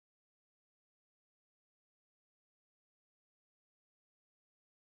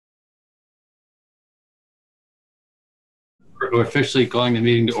We're officially calling the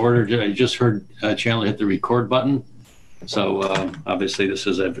meeting to order. I just heard Chandler hit the record button. So obviously this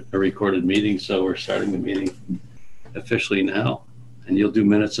is a recorded meeting, so we're starting the meeting officially now. And you'll do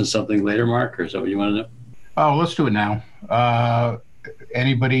minutes and something later, Mark, or is that what you want to do? Oh, let's do it now.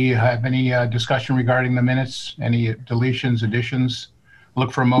 Anybody have any discussion regarding the minutes? Any deletions, additions?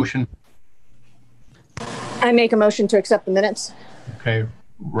 Look for a motion. I make a motion to accept the minutes. Okay,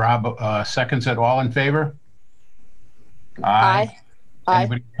 Rob seconds it. All in favor? Aye. Aye.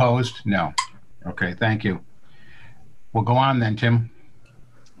 Anybody opposed? No. Okay, thank you. We'll go on then, Tim.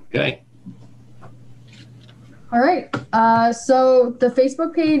 Okay. All right. So the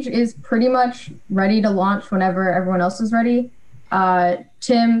Facebook page is pretty much ready to launch whenever everyone else is ready.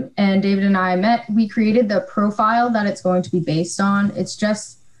 Tim and David and I met. We created the profile that it's going to be based on. It's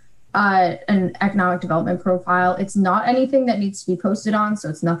just an economic development profile. It's not anything that needs to be posted on, so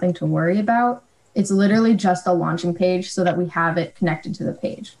it's nothing to worry about. It's literally just a launching page so that we have it connected to the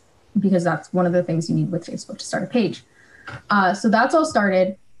page, because that's one of the things you need with Facebook to start a page. So that's all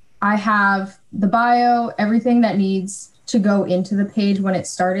started. I have the bio, everything that needs to go into the page when it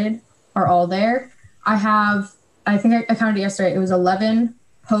started are all there. I think I counted yesterday, it was 11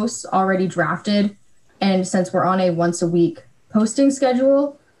 posts already drafted. And since we're on a once a week posting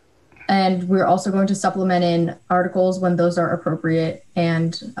schedule, and we're also going to supplement in articles when those are appropriate,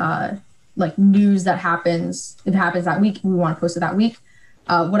 and like news that happens, it happens that week, we want to post it that week.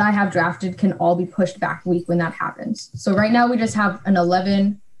 What I have drafted can all be pushed back a week when that happens. So right now we just have an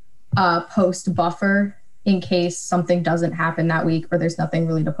 11 post buffer in case something doesn't happen that week or there's nothing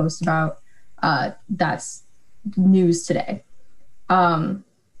really to post about. That's news today. The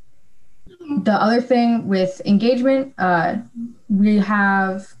other thing with engagement, we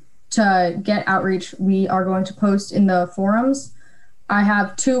have to get outreach. We are going to post in the forums. I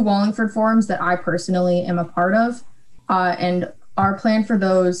have 2 Wallingford forums that I personally am a part of. And our plan for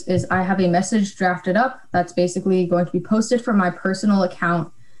those is I have a message drafted up that's basically going to be posted from my personal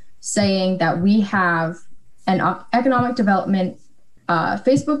account saying that we have an economic development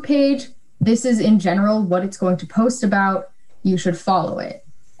Facebook page. This is in general what it's going to post about. You should follow it.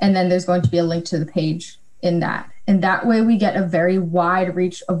 And then there's going to be a link to the page in that. And that way we get a very wide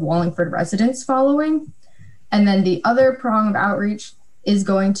reach of Wallingford residents following. And then the other prong of outreach is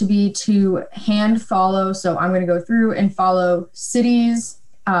going to be to hand follow. So I'm going to go through and follow cities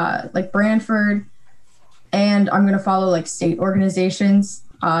like Brantford, and I'm going to follow like state organizations.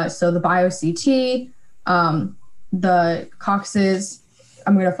 So the BioCT, the caucuses,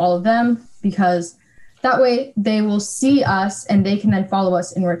 I'm going to follow them because that way they will see us and they can then follow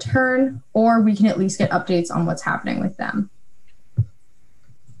us in return, or we can at least get updates on what's happening with them.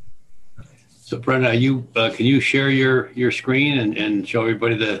 So Brenda, can you share your screen and show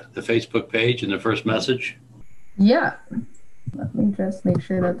everybody the Facebook page and the first message? Yeah. Let me just make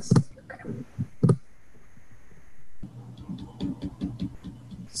sure that's okay.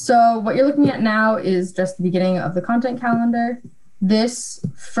 So what you're looking at now is just the beginning of the content calendar. This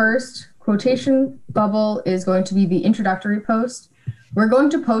first quotation bubble is going to be the introductory post. We're going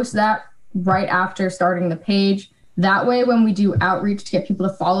to post that right after starting the page. That way, when we do outreach to get people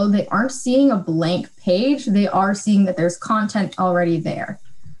to follow, they aren't seeing a blank page. They are seeing that there's content already there.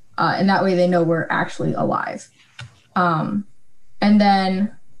 And that way they know we're actually alive. And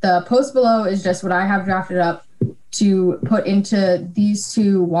then the post below is just what I have drafted up to put into these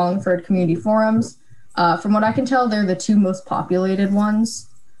 2 Wallingford community forums. From what I can tell, they're the 2 most populated ones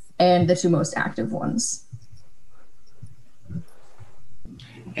and the 2 most active ones.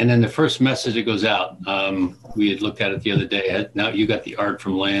 And then the first message that goes out, we had looked at it the other day. Now you got the art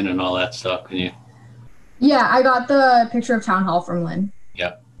from Lynn and all that stuff. Can you? Yeah, I got the picture of Town Hall from Lynn.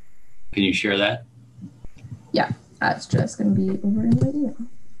 Yeah. Can you share that? Yeah, that's just going to be over in my email.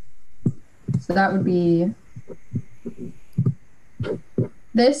 So that would be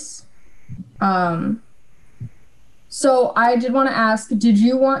this. So I did want to ask, did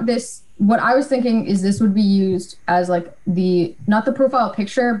you want this? What I was thinking is this would be used as like not the profile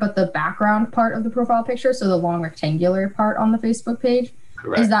picture, but the background part of the profile picture. So the long rectangular part on the Facebook page.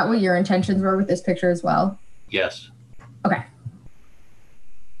 Correct. Is that what your intentions were with this picture as well? Yes. Okay.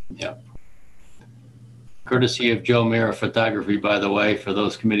 Yeah. Courtesy of Joe Mira Photography, by the way, for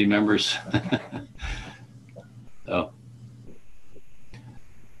those committee members. So,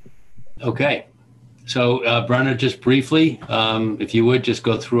 okay. So, Brenna, just briefly, if you would just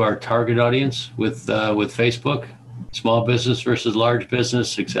go through our target audience with Facebook, small business versus large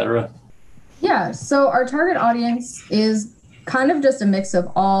business, et cetera. Yeah, so our target audience is kind of just a mix of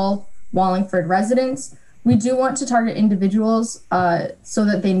all Wallingford residents, We do want to target individuals so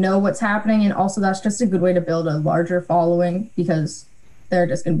that they know what's happening. And also that's just a good way to build a larger following because there are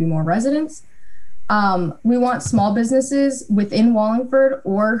just going to be more residents. We want small businesses within Wallingford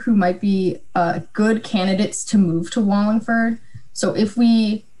or who might be good candidates to move to Wallingford. So if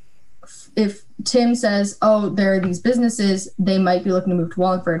Tim says, oh, there are these businesses, they might be looking to move to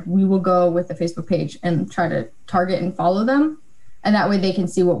Wallingford, we will go with the Facebook page and try to target and follow them. And that way they can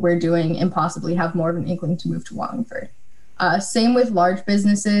see what we're doing and possibly have more of an inkling to move to Wallingford. Same with large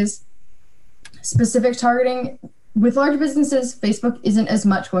businesses, specific targeting. With large businesses, Facebook isn't as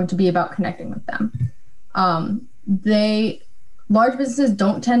much going to be about connecting with them. Large businesses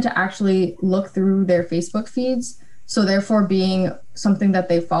don't tend to actually look through their Facebook feeds. So therefore being something that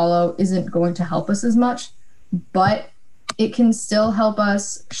they follow isn't going to help us as much, but it can still help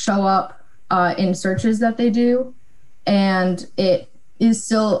us show up in searches that they do. And it is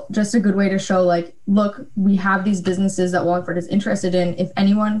still just a good way to show like, look, we have these businesses that Wallingford is interested in.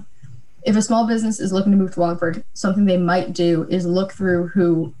 If a small business is looking to move to Wallingford, something they might do is look through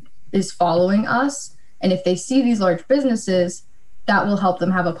who is following us. And if they see these large businesses, that will help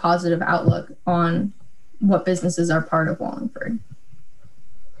them have a positive outlook on what businesses are part of Wallingford.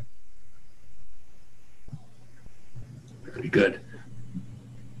 Very good.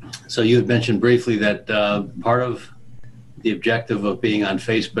 So you had mentioned briefly that part of the objective of being on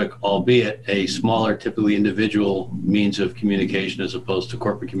Facebook, albeit a smaller, typically individual means of communication as opposed to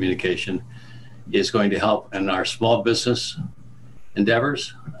corporate communication, is going to help in our small business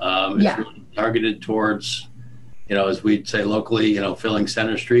endeavors. It's really targeted towards, as we'd say locally, filling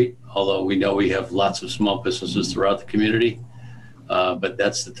Center Street, although we know we have lots of small businesses throughout the community. But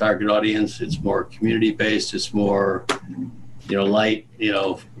that's the target audience. It's more community-based. It's more, light,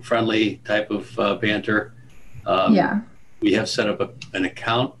 friendly type of banter. We have set up an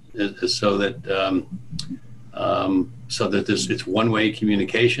account so that it's one-way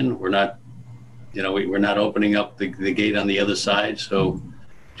communication. We're not, we're not opening up the gate on the other side. So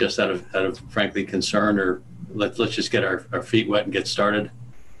just out of frankly concern, or let's just get our feet wet and get started.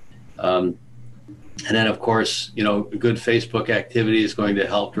 And then of course, good Facebook activity is going to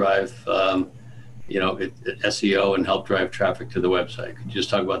help drive, SEO and help drive traffic to the website. Could you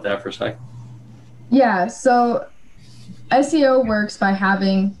just talk about that for a sec? Yeah, so SEO works by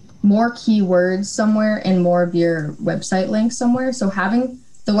having more keywords somewhere and more of your website links somewhere. So having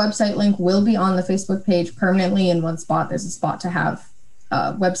the website link will be on the Facebook page permanently in one spot. There's a spot to have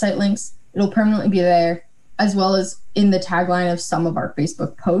website links. It'll permanently be there, as well as in the tagline of some of our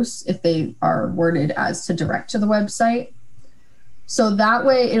Facebook posts if they are worded as to direct to the website. So that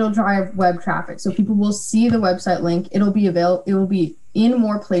way it'll drive web traffic. So people will see the website link. It will be in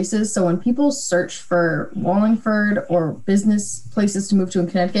more places. So when people search for Wallingford or business places to move to in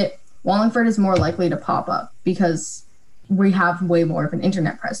Connecticut, Wallingford is more likely to pop up because we have way more of an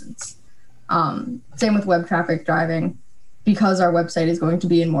internet presence. Same with web traffic driving. Because our website is going to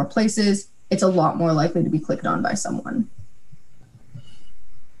be in more places, it's a lot more likely to be clicked on by someone.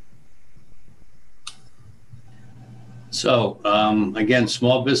 So again,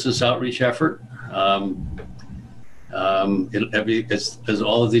 small business outreach effort. As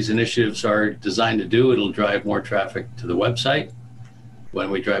all of these initiatives are designed to do, it'll drive more traffic to the website.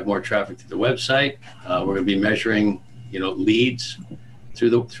 When we drive more traffic to the website, we're going to be measuring, leads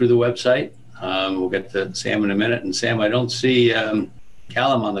through the website. We'll get to Sam in a minute. And Sam, I don't see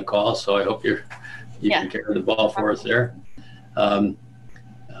Callum on the call, so I hope you can carry the ball for us there.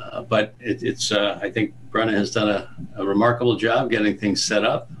 But it's I think Brenna has done a remarkable job getting things set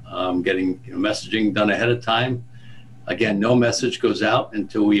up, getting messaging done ahead of time. Again, no message goes out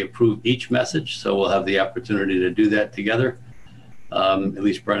until we approve each message, so we'll have the opportunity to do that together. At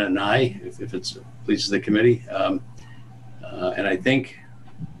least Brenna and I, if it pleases the committee. And I think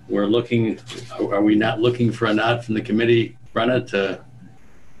we're looking. Are we not looking for a nod from the committee, Brenna, to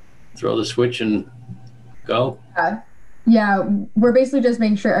throw the switch and go? Yeah, we're basically just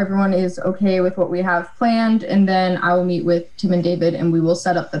making sure everyone is okay with what we have planned, and then I will meet with Tim and David, and we will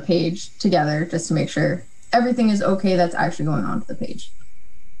set up the page together just to make sure everything is okay that's actually going on to the page.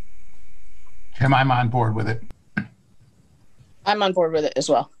 Tim, I'm on board with it. I'm on board with it as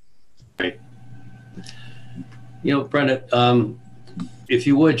well. Great. Brenda, if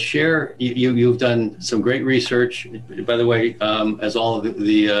you would share, you've done some great research. By the way, as all of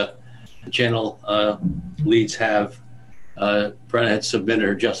the channel leads have, Brenna had submitted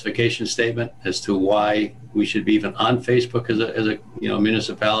her justification statement as to why we should be even on Facebook as a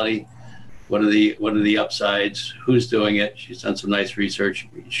municipality. What are the upsides? Who's doing it? She's done some nice research.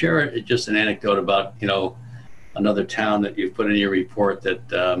 Share just an anecdote about another town that you've put in your report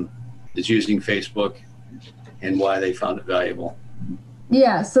that is using Facebook and why they found it valuable.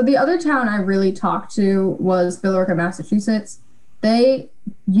 Yeah, so the other town I really talked to was Billerica, Massachusetts. They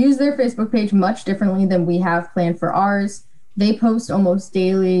use their Facebook page much differently than we have planned for ours. They post almost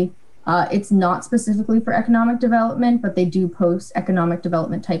daily. It's not specifically for economic development, but they do post economic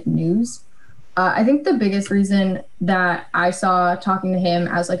development type news. I think the biggest reason that I saw talking to him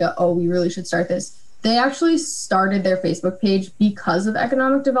as like we really should start this, they actually started their Facebook page because of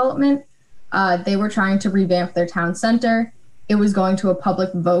economic development. They were trying to revamp their town center. It was going to a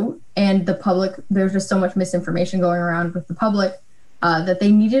public vote, and there's just so much misinformation going around with the public that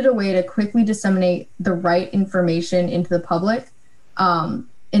they needed a way to quickly disseminate the right information into the public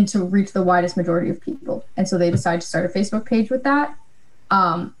and to reach the widest majority of people. And so they decided to start a Facebook page with that.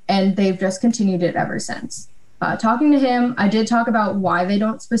 And they've just continued it ever since. Talking to him, I did talk about why they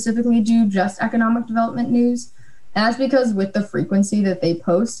don't specifically do just economic development news. And that's because with the frequency that they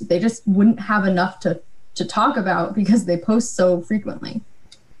post, they just wouldn't have enough to talk about because they post so frequently.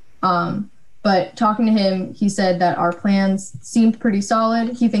 But talking to him, he said that our plans seemed pretty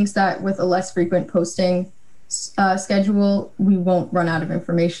solid. He thinks that with a less frequent posting schedule, we won't run out of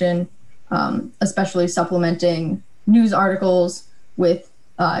information, especially supplementing news articles with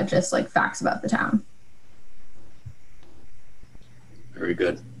just like facts about the town. Very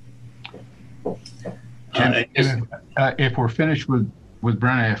good. Jim, if we're finished with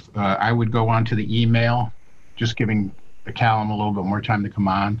Brenna, if I would go on to the email, just giving the Callum a little bit more time to come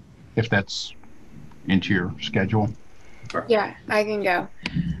on, if that's into your schedule. Yeah, I can go.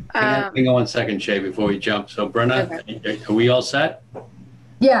 Hang on 1 second, Shay, before we jump. So Brenna, okay. Are we all set?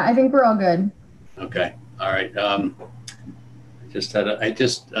 Yeah, I think we're all good. Okay. All right. I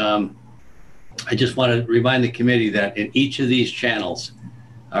just want to remind the committee that in each of these channels,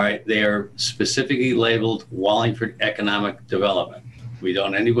 all right, they are specifically labeled Wallingford Economic Development. We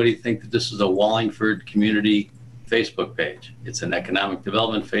don't anybody think that this is a Wallingford community Facebook page. It's an economic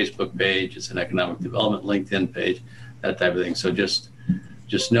development Facebook page. It's an economic development LinkedIn page, that type of thing. So just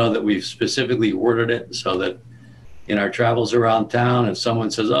know that we've specifically worded it so that in our travels around town, if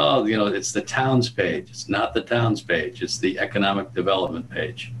someone says, oh, it's the town's page, it's not the town's page, it's the economic development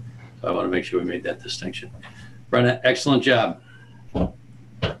page. So I want to make sure we made that distinction. Brenna, excellent job.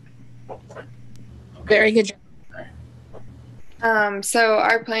 Very good job. So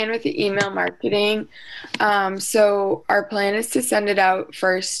our plan with the email marketing, so our plan is to send it out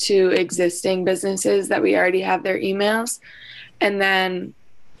first to existing businesses that we already have their emails, and then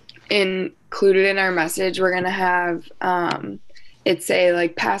included in our message, we're going to have it say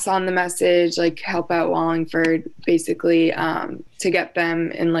like pass on the message, like help out Wallingford, basically to get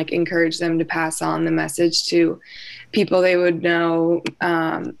them and like encourage them to pass on the message to people they would know.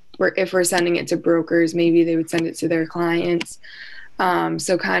 If we're sending it to brokers, maybe they would send it to their clients.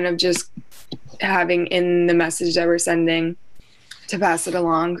 So kind of just having in the message that we're sending to pass it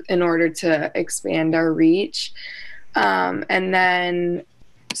along in order to expand our reach. And then,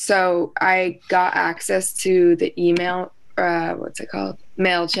 so I got access to the email, what's it called?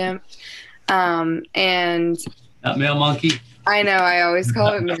 MailChimp. And not Mail Monkey. I know, I always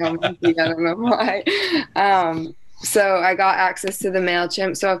call it Mail Monkey. I don't know why. So I got access to the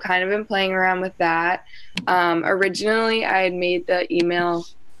MailChimp. So I've kind of been playing around with that. Originally, I had made the email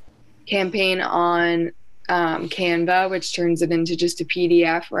campaign on Canva, which turns it into just a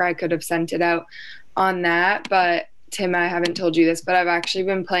PDF where I could have sent it out on that. But Tim, I haven't told you this, but I've actually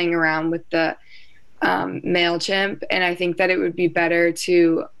been playing around with the MailChimp. And I think that it would be better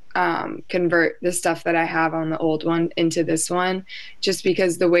to convert the stuff that I have on the old one into this one, just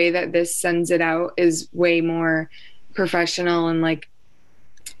because the way that this sends it out is way more professional. And like,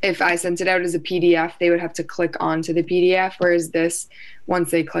 if I sent it out as a PDF, they would have to click onto the PDF. Whereas this,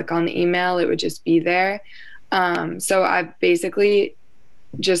 once they click on the email, it would just be there. So I've basically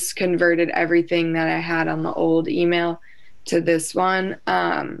just converted everything that I had on the old email to this one,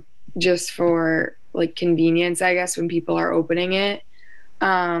 just for like convenience, I guess, when people are opening it.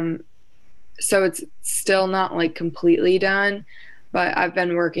 So it's still not like completely done, but I've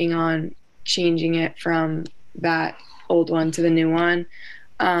been working on changing it from that old one to the new one.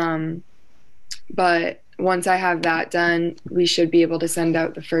 But once I have that done, we should be able to send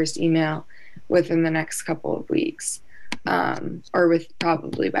out the first email within the next couple of weeks, or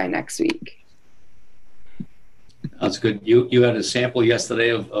probably by next week. That's good. You had a sample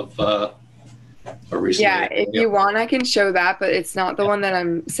yesterday of or recently. Yeah, if you want, I can show that, but it's not the one that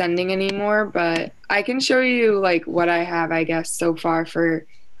I'm sending anymore. But I can show you like what I have, I guess, so far for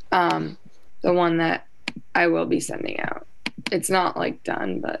the one that I will be sending out. It's not like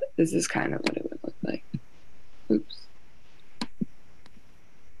done, but this is kind of what it would look like. Oops.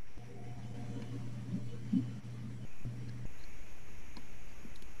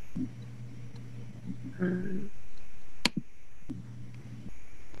 I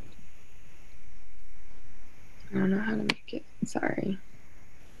don't know how to make it. Sorry.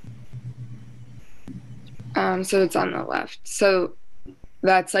 So it's on the left. So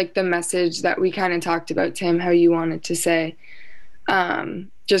that's like the message that we kind of talked about, Tim, how you wanted to say.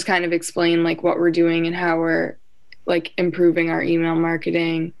 Just kind of explain like what we're doing and how we're like improving our email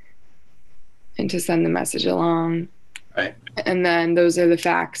marketing and to send the message along. Right. And then those are the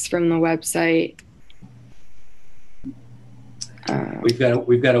facts from the website. We've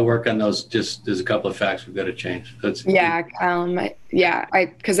got to work on those. Just there's a couple of facts we've got to change. Yeah, Callum.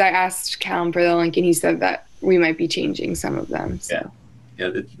 Because I asked Callum for the link and he said that we might be changing some of them. So. Yeah,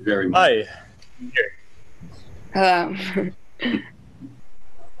 it's very much. Hi. Hello.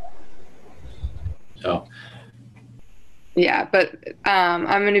 So. Yeah, but I'm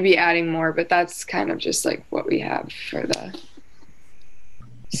going to be adding more, but that's kind of just like what we have for the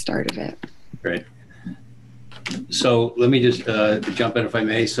start of it. Great. So let me just jump in if I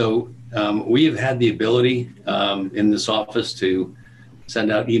may. So we have had the ability in this office to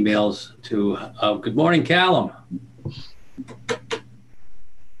send out emails to, good morning, Callum. Good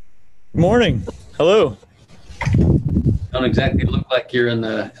morning. Hello. Don't exactly look like you're in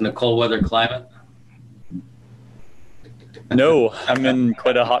the cold weather climate. No, I'm in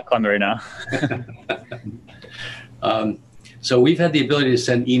quite a hot climate right now. So we've had the ability to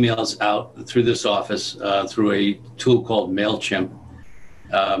send emails out through this office through a tool called MailChimp.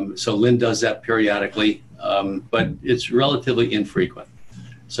 So Lynn does that periodically, but it's relatively infrequent.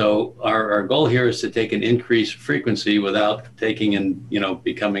 So our goal here is to take an increased frequency without taking and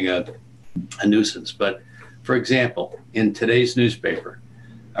becoming a nuisance. But for example, in today's newspaper,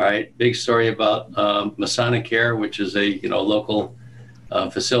 all right, big story about Masonic Care, which is a local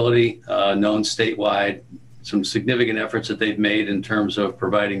facility known statewide. Some significant efforts that they've made in terms of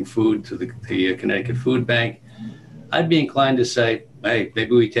providing food to the Connecticut Food Bank. I'd be inclined to say, hey,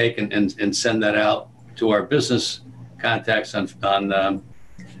 maybe we take and send that out to our business contacts on through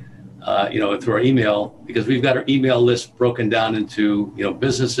our email, because we've got our email list broken down into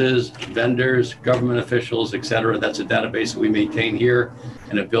businesses, vendors, government officials, et cetera. That's a database that we maintain here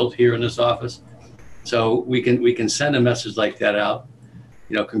and have built here in this office. So we can send a message like that out,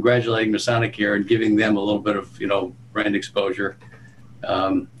 congratulating Masonic Care and giving them a little bit of brand exposure.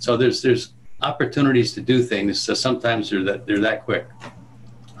 So there's opportunities to do things. So sometimes they're that quick.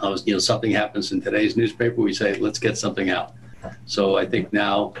 Something happens in today's newspaper, we say, let's get something out. So I think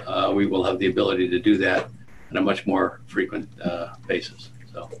now we will have the ability to do that on a much more frequent basis.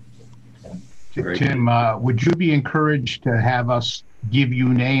 So, Tim, would you be encouraged to have us give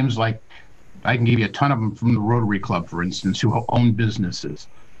you names? Like, I can give you a ton of them from the Rotary Club, for instance, who own businesses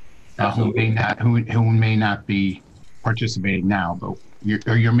who may not be participating now, but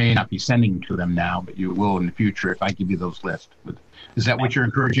you may not be sending to them now, but you will in the future if I give you those lists. Is that what you're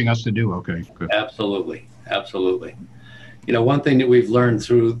encouraging us to do? Okay, good. Absolutely. One thing that we've learned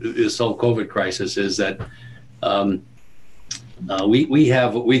through this whole COVID crisis is that we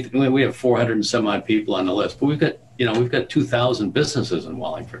have 400 and some odd people on the list, but we've got 2,000 businesses in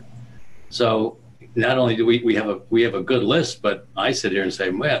Wallingford. So not only do we have a good list, but I sit here and say,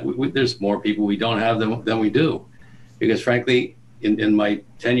 man, there's more people we don't have than we do, because frankly, in my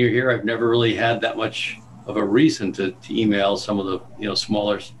tenure here, I've never really had that much of a reason to email some of the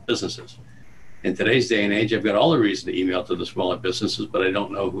smaller businesses. In today's day and age, I've got all the reason to email to the smaller businesses, but I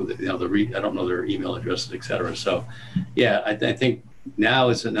don't know who I don't know their email addresses, et cetera. So, yeah, I think now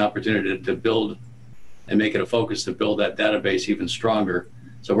is an opportunity to build and make it a focus to build that database even stronger.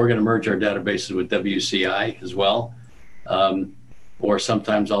 So we're going to merge our databases with WCI as well. Or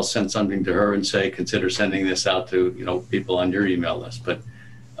sometimes I'll send something to her and say, consider sending this out to people on your email list. But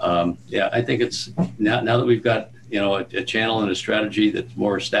yeah, I think it's now that we've got a channel and a strategy that's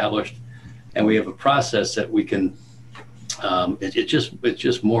more established, and we have a process that we can, it's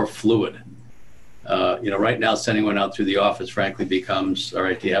just more fluid. Right now, sending one out through the office, frankly, becomes, all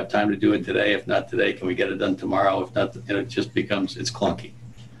right, do you have time to do it today? If not today, can we get it done tomorrow? If not, it just becomes, it's clunky.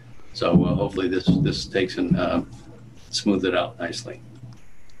 So hopefully this takes and smooth it out nicely.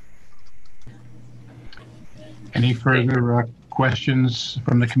 Any further questions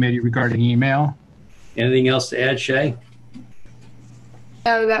from the committee regarding email? Anything else to add, Shay?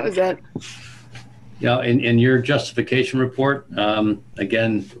 No, that was it. In your justification report,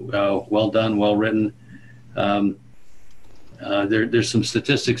 again, well done, well written. There's some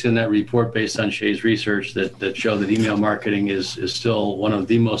statistics in that report based on Shay's research that show that email marketing is still one of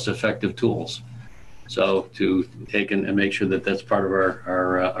the most effective tools. So to take and make sure that that's part of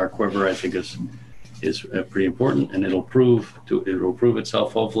our quiver, I think is pretty important, and it'll prove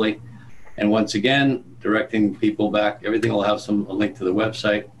itself hopefully. And once again, directing people back, everything will have a link to the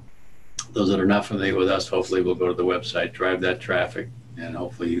website. Those that are not familiar with us, hopefully will go to the website, drive that traffic, and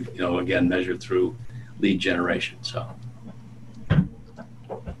hopefully, again, measure through lead generation. So.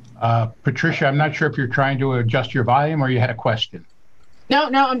 Patricia, I'm not sure if you're trying to adjust your volume or you had a question. No,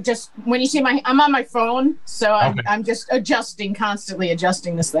 I'm just, when you see I'm on my phone, so Okay. I'm just constantly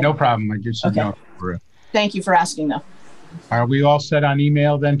adjusting this thing. No problem. I just Okay. know. Thank you for asking, though. Are we all set on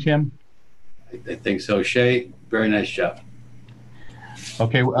email then, Tim? I think so. Shay, very nice job.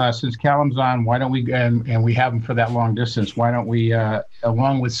 Okay, since Callum's on, why don't we, and we have him for that long distance, why don't we,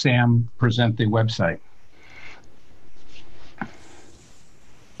 along with Sam, present the website?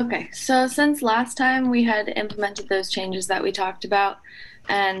 Okay, so since last time we had implemented those changes that we talked about,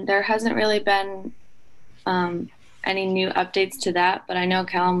 and there hasn't really been any new updates to that, but I know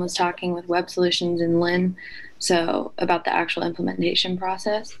Callum was talking with Web Solutions and Lynn about the actual implementation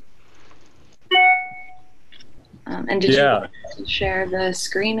process. And did you share the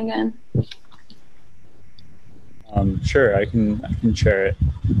screen again? Sure, I can share it.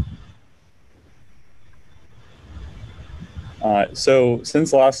 So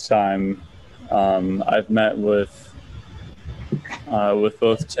since last time, I've met with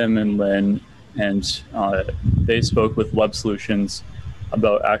both Tim and Lynn, and they spoke with Web Solutions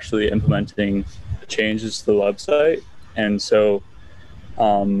about actually implementing the changes to the website. And so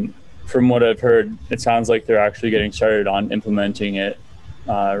from what I've heard, it sounds like they're actually getting started on implementing it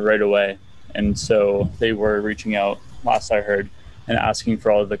right away. And so they were reaching out, last I heard, and asking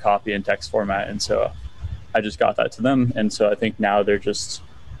for all of the copy and text format. And so I just got that to them. And so I think now they're just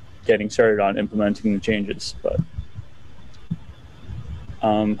getting started on implementing the changes. But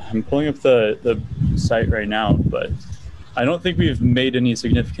I'm pulling up the site right now, but I don't think we've made any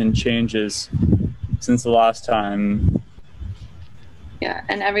significant changes since the last time. Yeah,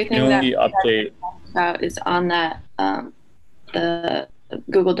 and everything The that only update about is on that the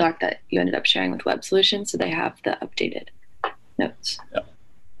Google Doc that you ended up sharing with Web Solutions, so they have the updated notes. Yeah.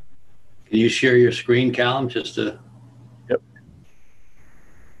 Can you share your screen, Callum, just to? Yep.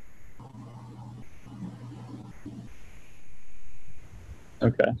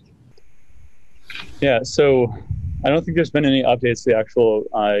 Okay. Yeah, so I don't think there's been any updates to the actual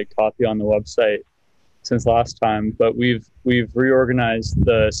copy on the website since last time, but we've reorganized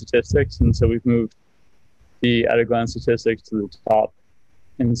the statistics, and so we've moved the at-a-glance statistics to the top,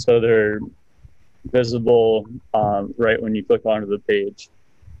 and so they're visible right when you click onto the page.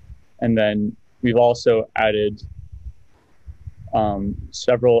 And then we've also added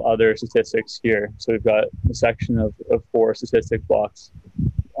several other statistics here. So we've got a section of 4 statistic blocks,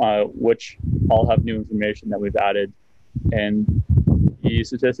 which all have new information that we've added. And the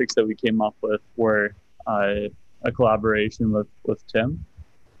statistics that we came up with were a collaboration with Tim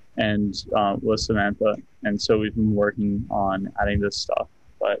and with Samantha. And so we've been working on adding this stuff.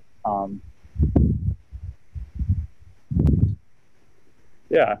 But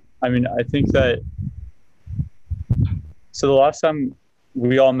yeah, I mean, I think that, so the last time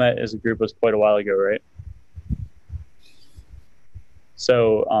we all met as a group was quite a while ago, right?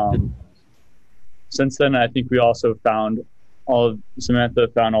 So since then, I think we also found Samantha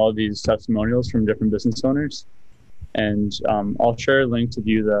found all of these testimonials from different business owners. And I'll share a link to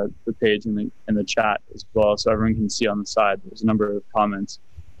view the page in the chat as well, so everyone can see on the side. There's a number of comments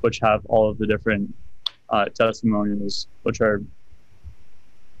which have all of the different testimonials, which are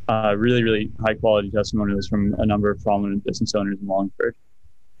really, really high quality testimonials from a number of prominent business owners in Wallingford.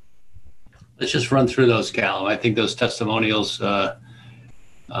 Let's just run through those, Callum. I think those testimonials,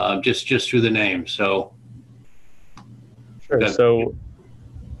 just through the name. So, sure. So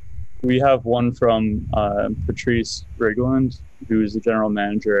we have one from Patrice Rigland, who is the general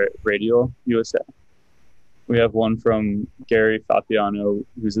manager at Radio USA. We have one from Gary Fapiano,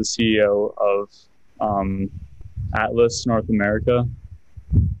 who's the CEO of Atlas North America.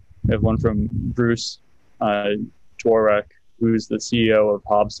 We have one from Bruce Dworek, who's the CEO of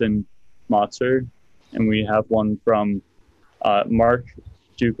Hobson Mozart. And we have one from Mark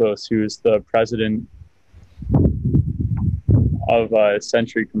Dukos, who's the president of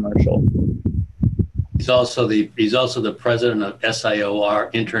Century Commercial. He's also the president of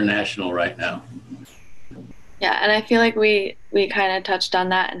SIOR International right now. Yeah, and I feel like we kind of touched on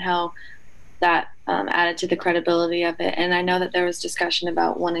that and how that added to the credibility of it. And I know that there was discussion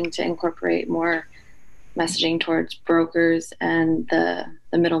about wanting to incorporate more messaging towards brokers and the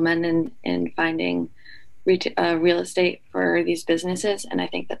middlemen in finding real estate for these businesses. And I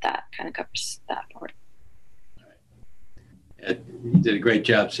think that kind of covers that part. You did a great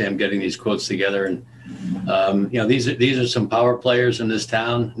job, Sam, getting these quotes together. And These are some power players in this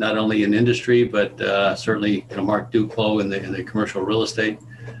town, not only in industry, but certainly Mark Duclos in the commercial real estate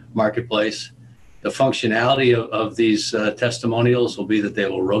marketplace. The functionality of these testimonials will be that they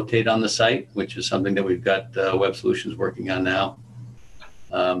will rotate on the site, which is something that we've got Web Solutions working on now.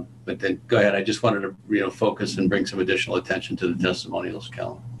 But then go ahead. I just wanted to focus and bring some additional attention to the testimonials,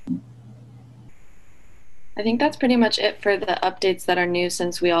 Callum. I think that's pretty much it for the updates that are new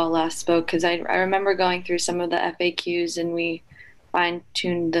since we all last spoke, because I remember going through some of the FAQs and we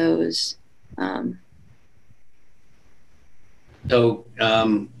fine-tuned those. So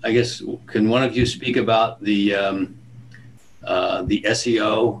I guess, can one of you speak about the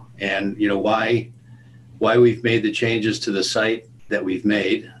SEO and why we've made the changes to the site that we've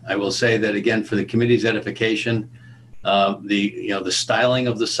made? I will say that again, for the committee's edification, the styling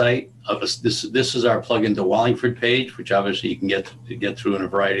of the site. This is our plugin to Wallingford page, which obviously you can get through in a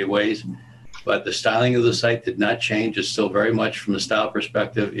variety of ways. But the styling of the site did not change. It's still very much, from a style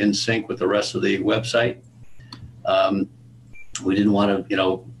perspective, in sync with the rest of the website. We didn't want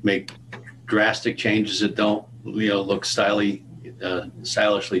to, make drastic changes that don't, look stylishly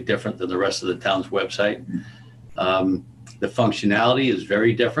different than the rest of the town's website. The functionality is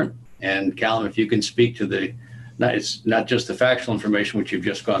very different. And Callum, if you can speak to it's not just the factual information which you've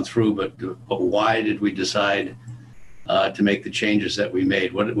just gone through, but why did we decide to make the changes that we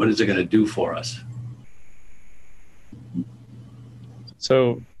made? What is it going to do for us?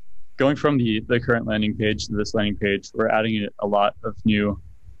 So going from the current landing page to this landing page, we're adding a lot of new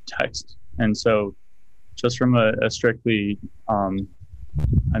text. And so just from a strictly,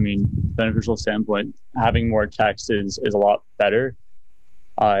 beneficial standpoint, having more text is a lot better.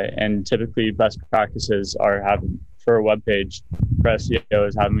 And typically best practices are having, for a web page, for SEO,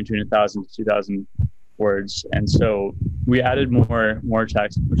 is having between 1,000 to 2,000 words. And so we added more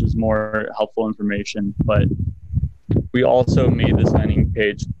text, which is more helpful information, but we also made this landing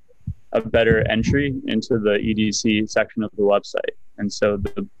page a better entry into the EDC section of the website. And so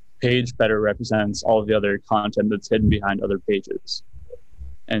the page better represents all of the other content that's hidden behind other pages.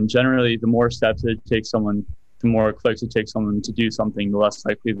 And generally, the more steps it takes someone, the more clicks it takes someone to do something, the less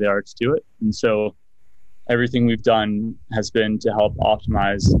likely they are to do it. And so everything we've done has been to help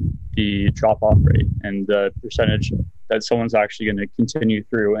optimize the drop-off rate and the percentage that someone's actually going to continue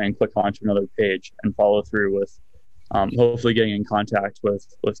through and click onto another page and follow through with hopefully getting in contact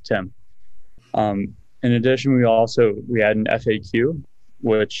with Tim. In addition, we add an FAQ,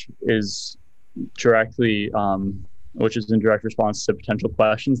 which is in direct response to potential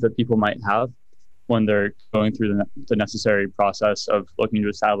questions that people might have when they're going through the necessary process of looking to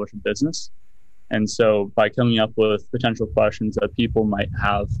establish a business. And so by coming up with potential questions that people might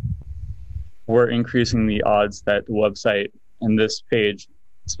have, we're increasing the odds that the website and this page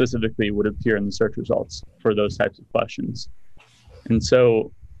specifically would appear in the search results for those types of questions. And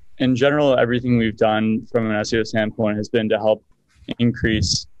so in general, everything we've done from an SEO standpoint has been to help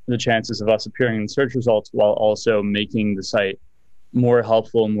increase the chances of us appearing in the search results, while also making the site more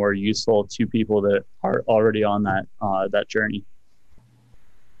helpful and more useful to people that are already on that journey.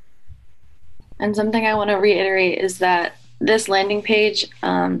 And something I want to reiterate is that this landing page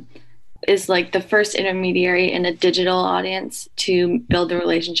is like the first intermediary in a digital audience to build a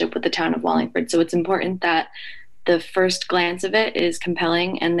relationship with the town of Wallingford. So it's important that the first glance of it is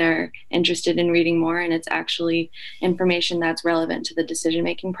compelling and they're interested in reading more, and it's actually information that's relevant to the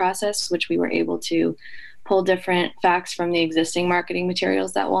decision-making process, which we were able to pull different facts from the existing marketing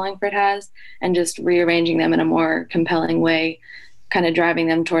materials that Wallingford has and just rearranging them in a more compelling way, kind of driving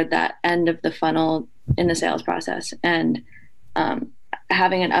them toward that end of the funnel in the sales process. And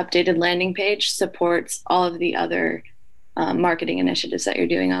having an updated landing page supports all of the other marketing initiatives that you're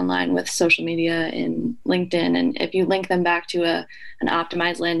doing online with social media and LinkedIn. And if you link them back to an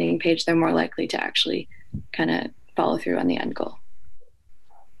optimized landing page, they're more likely to actually kind of follow through on the end goal.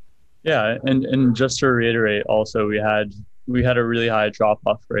 Yeah, and just to reiterate, also we had a really high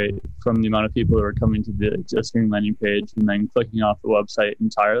drop-off rate from the amount of people that were coming to the existing landing page and then clicking off the website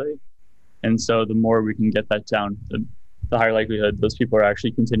entirely. And so the more we can get that down, the higher likelihood those people are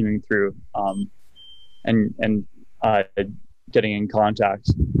actually continuing through and getting in contact.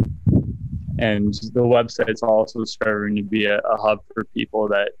 And the website's also starting to be a hub for people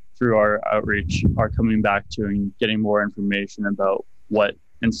that, through our outreach, are coming back to and getting more information about what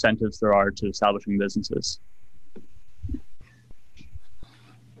incentives there are to establishing businesses.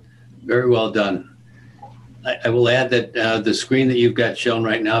 Very well done. I will add that the screen that you've got shown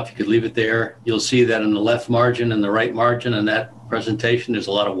right now, if you could leave it there, you'll see that in the left margin and the right margin in that presentation, there's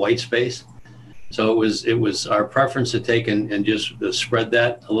a lot of white space. So it was our preference to take and just spread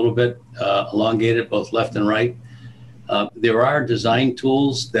that a little bit, elongate it both left and right. There are design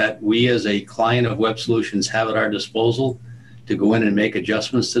tools that we as a client of Web Solutions have at our disposal to go in and make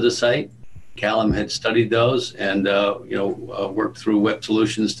adjustments to the site. Callum had studied those and worked through Web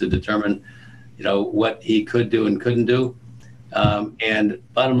Solutions to determine what he could do and couldn't do. And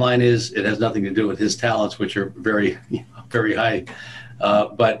bottom line is, it has nothing to do with his talents, which are very, very high.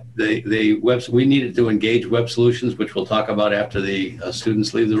 But we needed to engage Web Solutions, which we'll talk about after the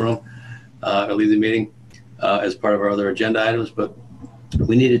students leave the room, or leave the meeting, as part of our other agenda items. But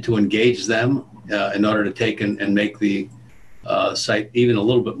we needed to engage them in order to take and make the site even a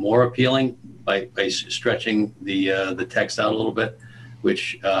little bit more appealing by stretching the text out a little bit,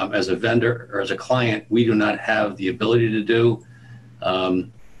 which as a vendor or as a client, we do not have the ability to do.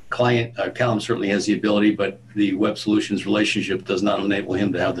 Callum certainly has the ability, but the Web Solutions relationship does not enable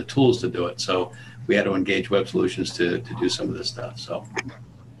him to have the tools to do it. So we had to engage Web Solutions to do some of this stuff. So,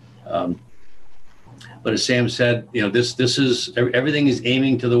 but as Sam said, this is everything is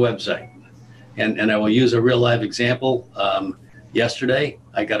aiming to the website, and I will use a real live example. Yesterday,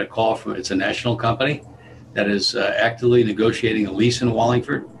 I got a call from it's a national company that is actively negotiating a lease in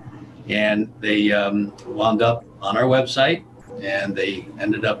Wallingford, and they wound up on our website. And they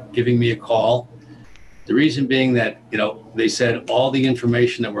ended up giving me a call. The reason being that, they said all the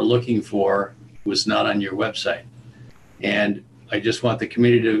information that we're looking for was not on your website. And I just want the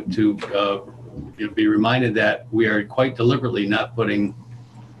community to be reminded that we are quite deliberately not putting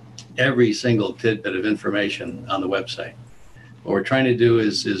every single tidbit of information on the website. What we're trying to do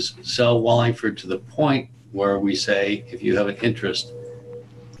is sell Wallingford to the point where we say, if you have an interest,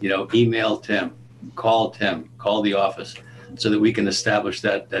 email Tim, call the office, so that we can establish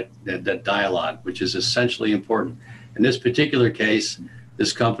that dialogue, which is essentially important. In this particular case,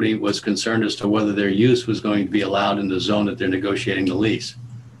 this company was concerned as to whether their use was going to be allowed in the zone that they're negotiating the lease.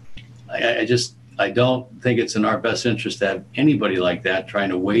 I don't think it's in our best interest to have anybody like that trying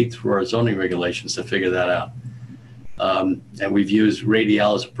to wade through our zoning regulations to figure that out. And we've used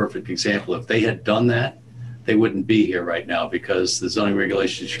Radial as a perfect example. If they had done that, they wouldn't be here right now, because the zoning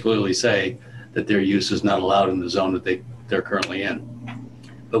regulations clearly say that their use is not allowed in the zone that they're currently in.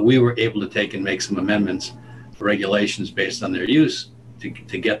 But we were able to take and make some amendments, regulations based on their use to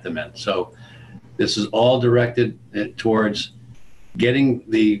get them in. So this is all directed towards getting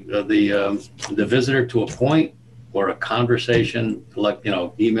the visitor to a point where a conversation,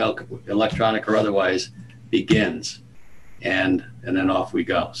 email, electronic or otherwise, begins, and then off we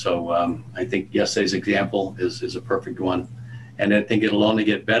go. So I think yesterday's example is a perfect one. And I think it'll only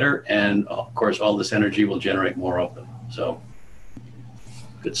get better. And of course, all this energy will generate more open. So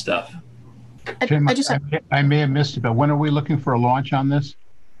good stuff. Tim, I may have missed it, but when are we looking for a launch on this?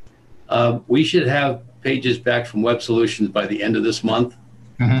 We should have pages back from Web Solutions by the end of this month.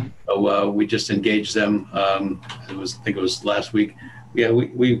 Mm-hmm. So we just engaged them. I think it was last week. Yeah,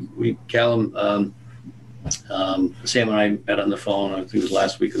 we Callum, Sam and I met on the phone. I think it was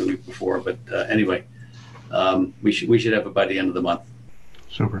last week or the week before. But anyway, we should have it by the end of the month.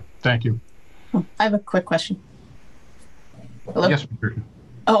 Super. Thank you. I have a quick question. Hello? Yes.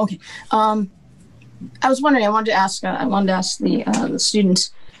 Oh, okay. I was wondering. I wanted to ask the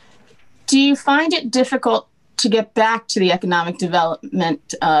students. Do you find it difficult to get back to the economic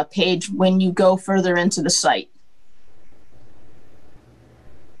development page when you go further into the site?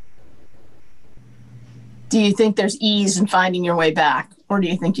 Do you think there's ease in finding your way back, or do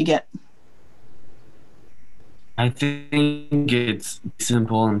you think you get? I think it's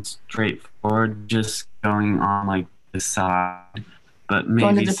simple and straightforward, just going on like the side, but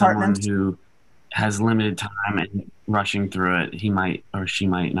maybe someone who has limited time and rushing through it, he might or she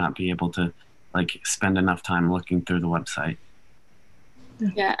might not be able to spend enough time looking through the website.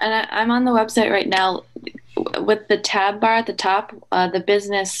 Yeah, and I'm on the website right now. With the tab bar at the top, the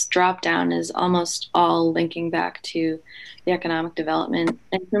business drop down is almost all linking back to the economic development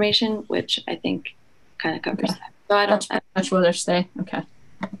information, which I think kind of covers that. So That's pretty much where they stay. Okay.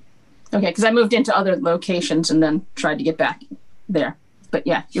 Okay, because I moved into other locations and then tried to get back there. But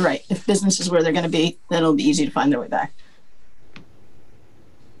yeah, you're right. If business is where they're going to be, then it'll be easy to find their way back.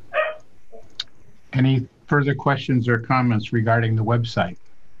 Any further questions or comments regarding the website?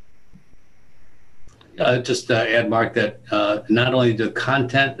 Just add, Mark, that not only the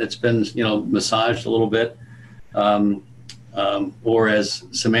content that's been massaged a little bit, or as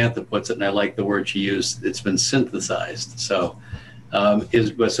Samantha puts it, and I like the word she used, it's been synthesized. So, but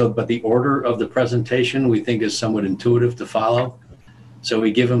the order of the presentation we think is somewhat intuitive to follow. So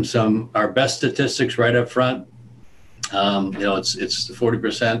we give them our best statistics right up front. It's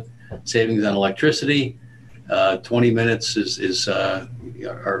 40% savings on electricity. 20 minutes is our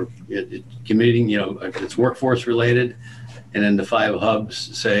commuting, it's workforce related. And then the 5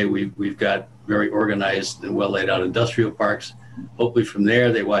 hubs say we've got very organized and well laid out industrial parks. Hopefully from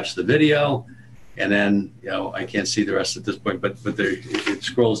there they watch the video, and then I can't see the rest at this point, but it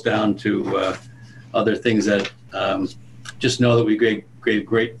scrolls down to other things that just know that we gave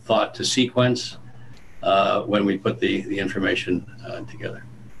great thought to sequence when we put the information together.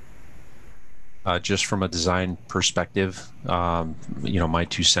 Just from a design perspective, my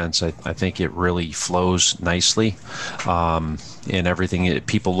 2 cents, I think it really flows nicely, and everything.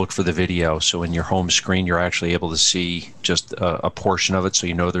 People look for the video, so in your home screen, you're actually able to see just a portion of it, so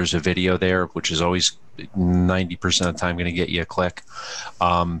there's a video there, which is always 90% of the time going to get you a click.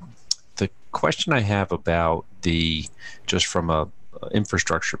 The question I have about just from a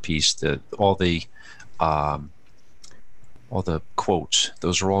infrastructure piece, all the quotes,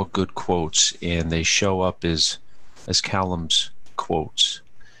 those are all good quotes, and they show up as Callum's quotes.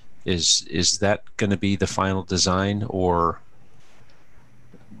 Is that going to be the final design, or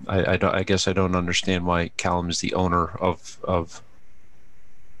I guess I don't understand why Callum is the owner of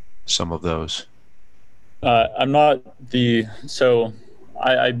some of those. I'm not so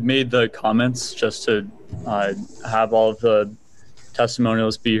I made the comments just to have all of the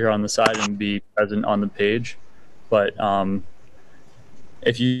testimonials be here on the side and be present on the page. But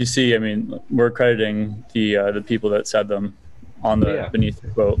if you see, we're crediting the people that said them on the beneath the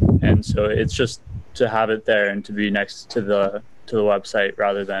quote, and so it's just to have it there and to be next to the website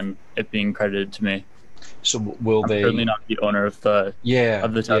rather than it being credited to me. So will they? Certainly not the owner of the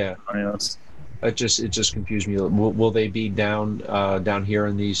testimonials. It just confused me. Will they be down here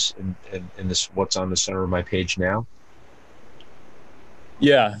in these in this what's on the center of my page now?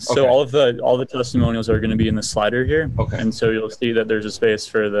 Yeah, so okay. all the testimonials are going to be in the slider here. Okay. And so you'll see that there's a space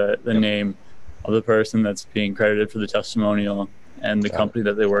for the name of the person that's being credited for the testimonial and the company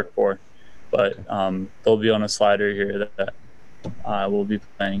that they work for. But they'll be on a slider here that we'll be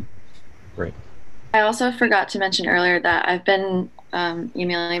playing. Great. I also forgot to mention earlier that I've been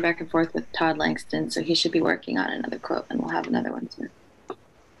emailing back and forth with Todd Langston, so he should be working on another quote, and we'll have another one soon.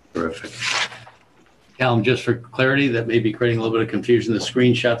 Terrific. Callum, just for clarity, that may be creating a little bit of confusion. The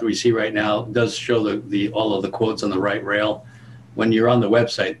screenshot that we see right now does show all of the quotes on the right rail. When you're on the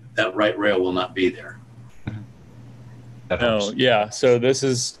website, that right rail will not be there. No, yeah. So this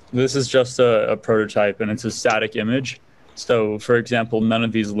is just a prototype, and it's a static image. So, for example, none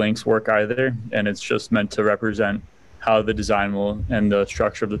of these links work either, and it's just meant to represent how the design will and the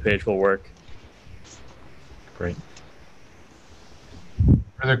structure of the page will work. Great.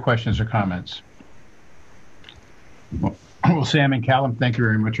 Further questions or comments? Well, Sam and Callum, thank you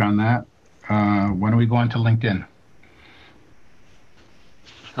very much on that. Why don't we go on to LinkedIn?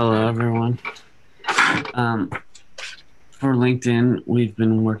 Hello, everyone. For LinkedIn, we've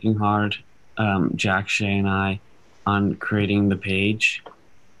been working hard, Jack, Shay, and I, on creating the page.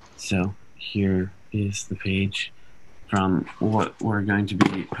 So here is the page from what we're going to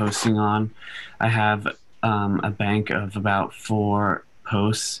be posting on. I have a bank of about 4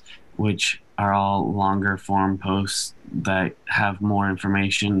 posts, which are all longer form posts that have more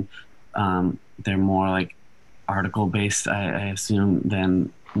information. They're more like article based, I assume,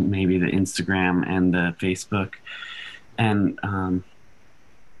 than maybe the Instagram and the Facebook. And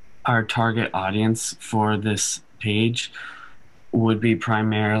our target audience for this page would be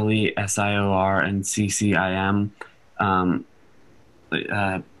primarily SIOR and CCIM,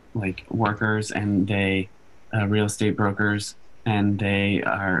 like workers, and real estate brokers, and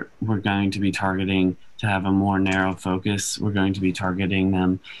we're going to be targeting to have a more narrow focus. We're going to be targeting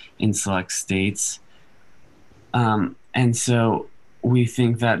them in select states. And so we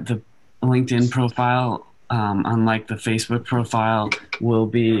think that the LinkedIn profile, unlike the Facebook profile, will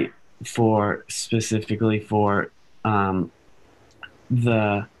be specifically for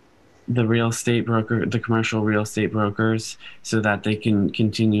the real estate broker, the commercial real estate brokers, so that they can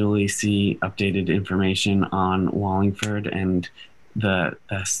continually see updated information on Wallingford and the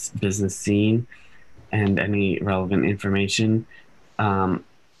business scene and any relevant information.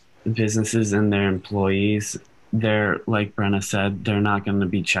 Businesses and their employees, like Brenna said, they're not going to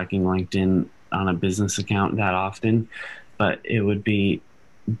be checking LinkedIn on a business account that often, but it would be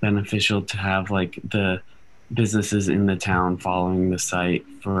beneficial to have like the businesses in the town following the site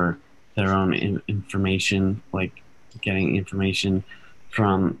for their own information, like getting information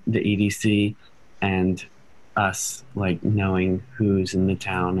from the EDC and us, like knowing who's in the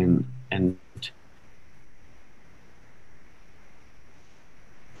town and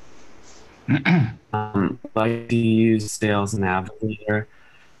like to use Sales Navigator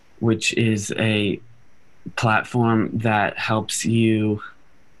which is a platform that helps you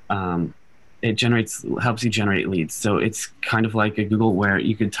helps you generate leads. So it's kind of like a Google, where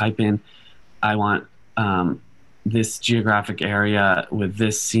you could type in, I want this geographic area with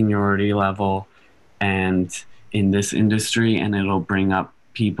this seniority level and in this industry, and it'll bring up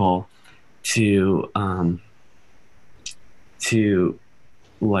people to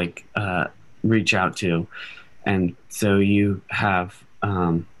reach out to. And so you have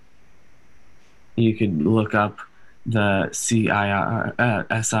you could look up the SIOR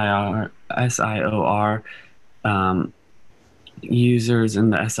users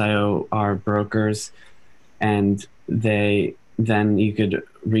and the SIOR brokers, and then you could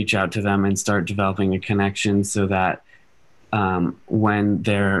reach out to them and start developing a connection, so that when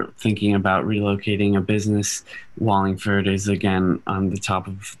they're thinking about relocating a business, Wallingford is again on the top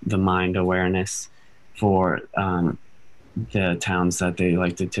of the mind awareness for the towns that they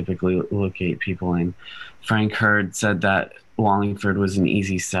like to typically locate people in. Frank Hurd said that Wallingford was an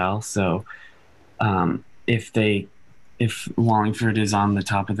easy sell. So if Wallingford is on the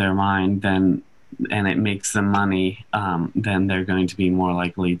top of their mind, then, and it makes them money, then they're going to be more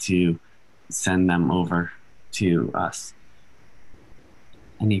likely to send them over to us.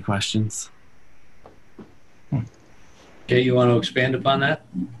 Any questions? Jay, you want to expand upon that?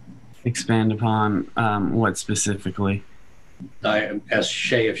 Expand upon what specifically? I asked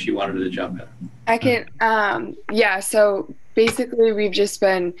Shay if she wanted to jump in. I can, yeah, so basically we've just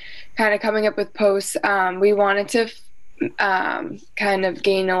been kind of coming up with posts. We wanted to kind of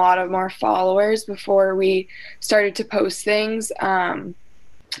gain a lot of more followers before we started to post things.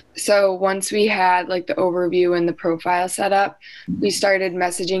 So once we had like the overview and the profile set up, we started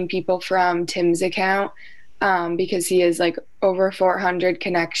messaging people from Tim's account because he has like over 400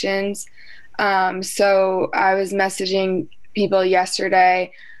 connections. So I was messaging people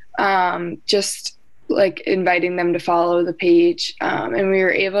yesterday, just like inviting them to follow the page. And we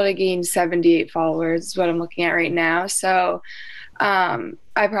were able to gain 78 followers is what I'm looking at right now. So I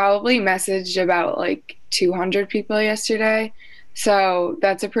probably messaged about like 200 people yesterday. So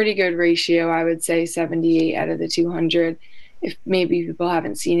that's a pretty good ratio. I would say 78 out of the 200, if maybe people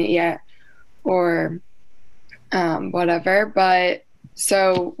haven't seen it yet or whatever. But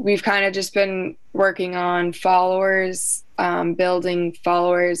so we've kind of just been working on followers, building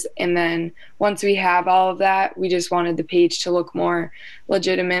followers. And then once we have all of that, we just wanted the page to look more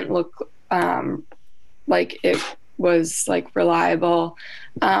legitimate, look like it was like reliable.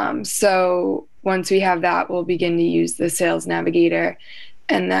 So once we have that, we'll begin to use the Sales Navigator.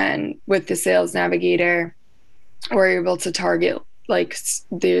 And then with the Sales Navigator, we're able to target like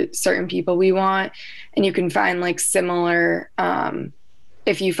the certain people we want. And you can find like similar,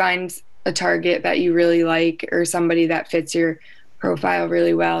 if you find a target that you really like or somebody that fits your profile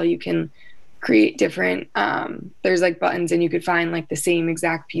really well, you can create different, there's like buttons and you could find like the same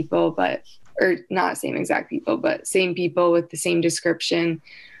exact people, but, or not same exact people, but same people with the same description.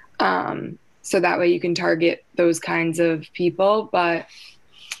 So that way you can target those kinds of people. But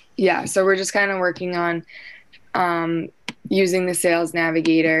yeah, so we're just kind of working on using the Sales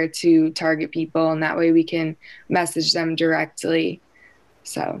Navigator to target people, and that way we can message them directly.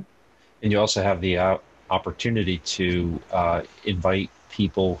 So, and you also have the opportunity to invite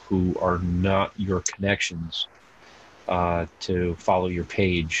people who are not your connections to follow your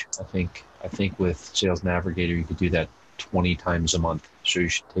page. I think with Sales Navigator you could do that 20 times a month. So you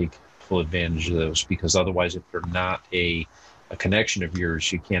should take full advantage of those, because otherwise if they're not a connection of yours,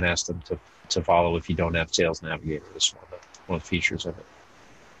 you can't ask them to follow if you don't have Sales Navigator. That's one of the features of it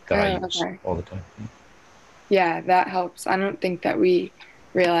that I use all the time. Yeah, that helps. I don't think that we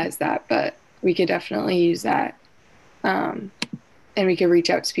realize that, but we could definitely use that. And we could reach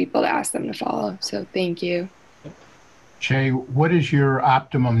out to people to ask them to follow. So thank you. Jay, what is your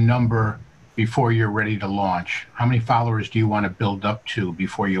optimum number before you're ready to launch? How many followers do you want to build up to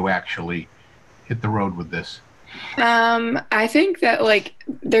before you actually hit the road with this? I think that like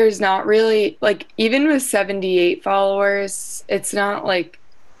there's not really like, even with 78 followers, it's not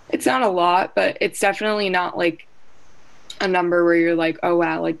a lot, but it's definitely not like a number where you're like, oh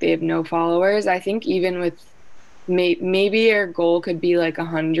wow, like they have no followers. I think even with maybe our goal could be like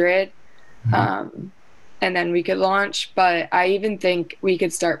 100. And then we could launch. But I even think we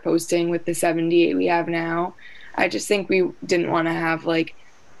could start posting with the 78 we have now. I just think we didn't want to have like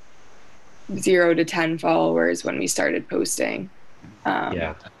 0 to 10 followers when we started posting.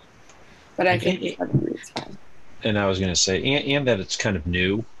 Yeah. But I think it's fine. And I was going to say, and that it's kind of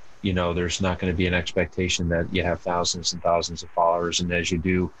new. you know, there's not going to be an expectation that you have thousands and thousands of followers. And as you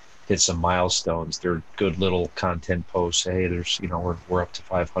do hit some milestones, they're good little content posts. Hey, there's, you know, we're up to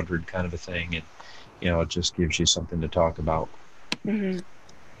 500 kind of a thing. And, you know, it just gives you something to talk about. Mm-hmm.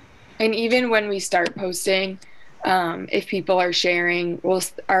 And even when we start posting, if people are sharing,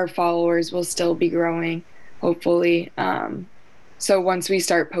 our followers will still be growing, hopefully. So once we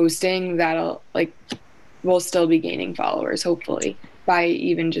start posting, we'll still be gaining followers, hopefully. By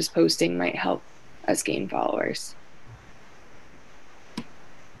even just posting might help us gain followers.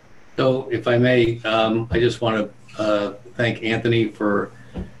 So if I may, I just want to thank Anthony for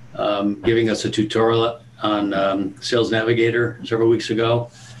giving us a tutorial on Sales Navigator several weeks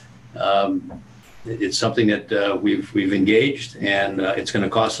ago. It's something that we've engaged, and it's going to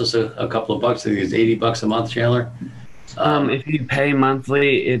cost us a couple of bucks. I think it's $80 a month, Chandler. If you pay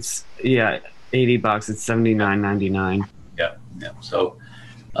monthly, it's $80. It's $79.99. Yeah. So,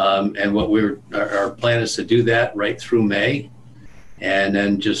 and what our plan is to do that right through May, and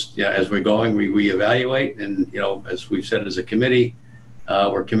then just as we're going, we reevaluate, and as we've said as a committee,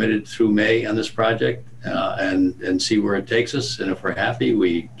 we're committed through May on this project, and see where it takes us. And if we're happy,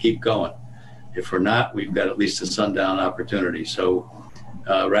 we keep going. If we're not, we've got at least a sundown opportunity. So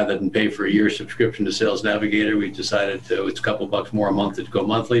rather than pay for a year subscription to Sales Navigator, we decided it's a couple bucks more a month to go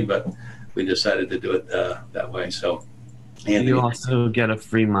monthly, but we decided to do it that way. So Anthony, you also get a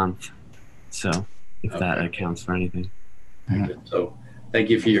free month, so if that accounts for anything. So thank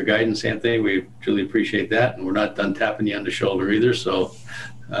you for your guidance, Anthony. We truly appreciate that, and we're not done tapping you on the shoulder either. So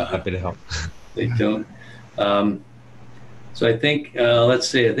happy to help. Stay tuned. So I think let's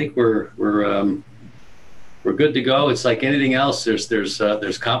see. I think we're good to go. It's like anything else. There's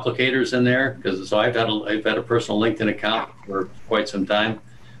complicators in there, because I've had a personal LinkedIn account for quite some time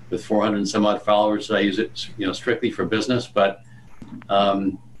with 400 and some odd followers. So I use it strictly for business, but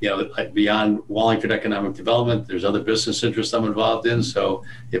beyond Wallingford Economic Development, there's other business interests I'm involved in, so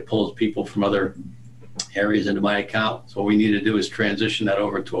it pulls people from other areas into my account. So what we need to do is transition that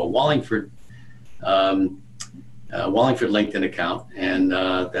over to a Wallingford LinkedIn account, and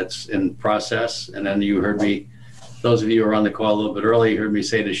that's in process. And then you heard me, those of you who were on the call a little bit early, heard me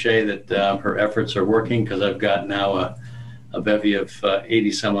say to Shay that her efforts are working, because I've got now a bevy of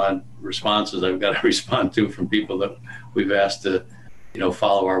 80 some odd responses I've got to respond to from people that we've asked to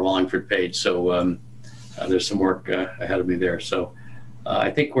follow our Wallingford page. So there's some work ahead of me there. So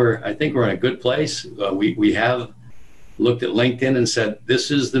I think we're in a good place. We have looked at LinkedIn and said, this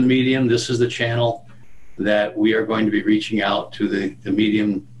is the medium, this is the channel that we are going to be reaching out to the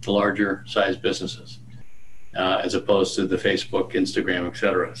medium to larger size businesses, as opposed to the Facebook, Instagram,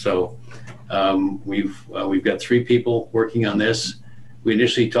 etc. So we've got 3 people working on this. We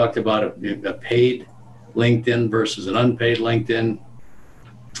initially talked about a paid LinkedIn versus an unpaid LinkedIn.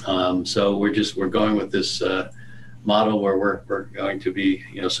 So we're going with this model where we're going to be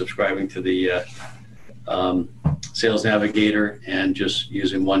subscribing to the Sales Navigator and just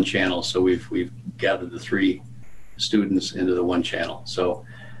using one channel. So we've gathered the 3 students into the one channel. So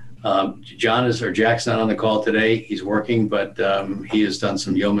Jack's not on the call today. He's working, but he has done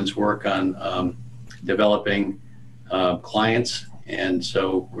some yeoman's work on developing clients, and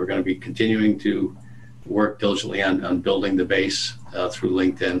so we're going to be continuing to work diligently on building the base through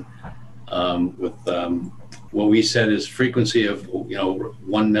LinkedIn with what we said is frequency of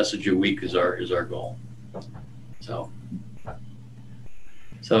one message a week is our goal. So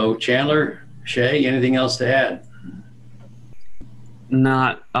Chandler, Shay, anything else to add?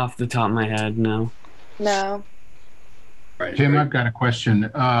 Not off the top of my head, no. No. Right, Jim, I've got a question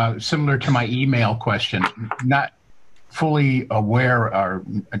similar to my email question. Not fully aware or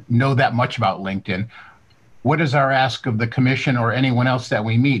know that much about LinkedIn. What is our ask of the commission or anyone else that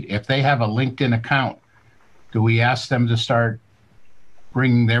we meet? If they have a LinkedIn account, do we ask them to start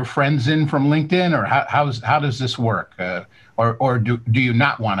bringing their friends in from LinkedIn, or how does this work? Or do you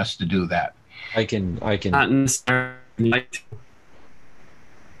not want us to do that? I can. Not necessarily.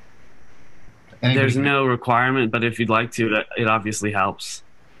 There's no requirement, but if you'd like to, it obviously helps.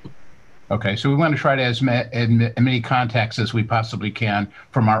 Okay, so we want to try to as many contacts as we possibly can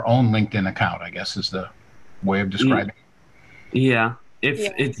from our own LinkedIn account, I guess is the way of describing it. Yeah, if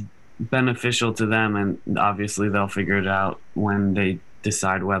it's beneficial to them, and obviously they'll figure it out when they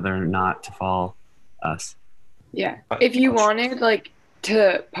decide whether or not to follow us. Yeah, if you wanted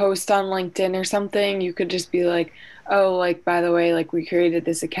to post on LinkedIn or something, you could just be like, oh, by the way, we created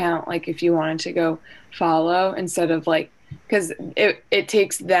this account, if you wanted to go follow, instead of because it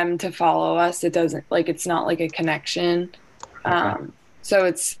takes them to follow us. It doesn't it's not like a connection. Okay. So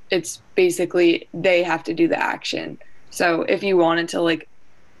it's basically they have to do the action. So if you wanted to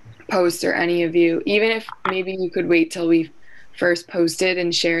post, or any of you, even if maybe you could wait till we first posted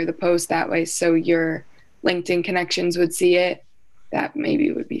and share the post that way so your LinkedIn connections would see it, that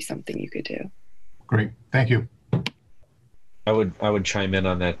maybe would be something you could do. Great, thank you. I would chime in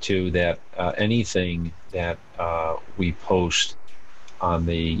on that too, that anything that we post on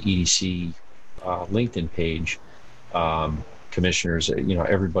the EDC LinkedIn page, commissioners,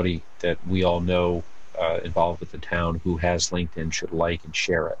 everybody that we all know involved with the town who has LinkedIn should like and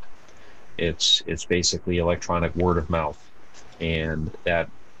share it. It's basically electronic word of mouth, and that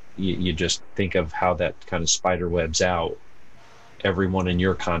you just think of how that kind of spider webs out. Everyone in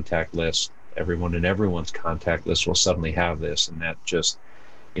your contact list, everyone in everyone's contact list will suddenly have this, and that just,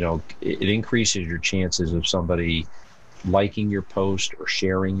 it increases your chances of somebody liking your post or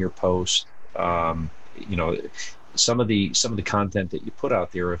sharing your post. Some of the content that you put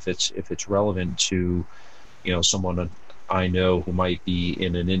out there, if it's relevant to, someone I know who might be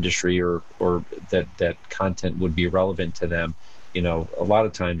in an industry or that content would be relevant to them, a lot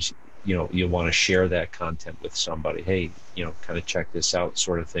of times, you want to share that content with somebody. Hey, kind of check this out,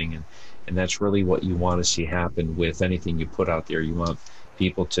 sort of thing. And that's really what you want to see happen with anything you put out there. You want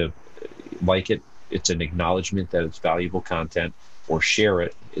people to like it. It's an acknowledgement that it's valuable content, or share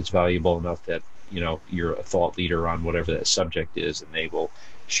it. It's valuable enough that, you're a thought leader on whatever that subject is, and they will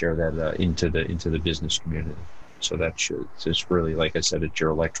share that into the business community. So that should just really, like I said, it's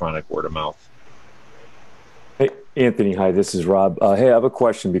your electronic word of mouth. Hey, Anthony. Hi, this is Rob. Hey, I have a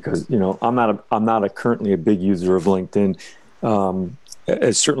question because, I'm not currently a big user of LinkedIn.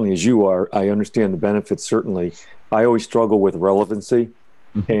 As certainly as you are, I understand the benefits. Certainly, I always struggle with relevancy.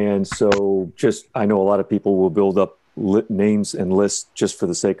 And so I know a lot of people will build up names and lists just for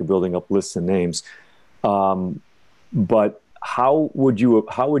the sake of building up lists and names. But how would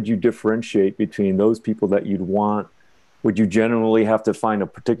you differentiate between those people that you'd want? Would you generally have to find a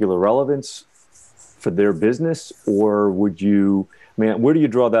particular relevance for their business, or would you, where do you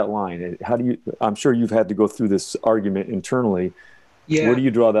draw that line? I'm sure you've had to go through this argument internally. Yeah. Where do you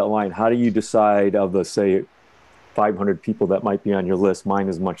draw that line? How do you decide of the, say, 500 people that might be on your list? Mine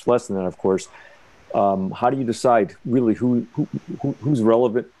is much less than that, of course. How do you decide really who's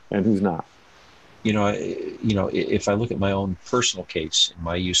relevant and who's not? If I look at my own personal case and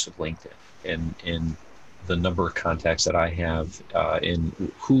my use of LinkedIn and the number of contacts that I have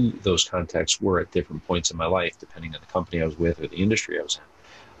and who those contacts were at different points in my life, depending on the company I was with or the industry I was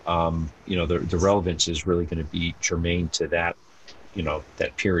in, the relevance is really going to be germane to that,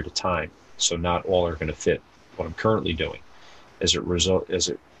 that period of time. So not all are going to fit what I'm currently doing. As it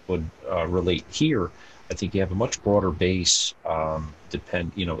would relate here, I think you have a much broader base.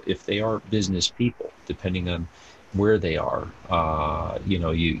 If they are business people, depending on where they are,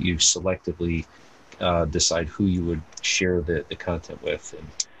 you selectively decide who you would share the content with.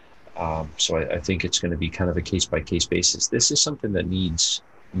 And so I think it's going to be kind of a case-by-case basis. This is something that needs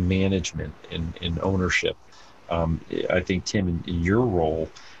management and ownership. I think, Tim, in your role,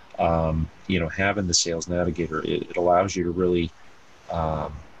 having the sales navigator, it allows you to really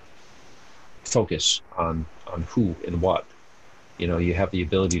focus on who and what. You have the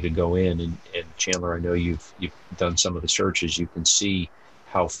ability to go in and Chandler, I know you've done some of the searches. You can see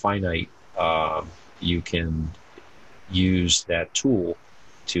how finite you can use that tool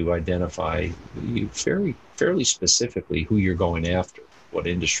to identify fairly specifically who you're going after, what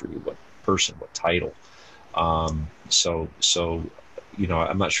industry, what person, what title. So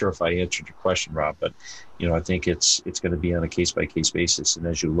I'm not sure if I answered your question, Rob, but I think it's going to be on a case-by-case basis. And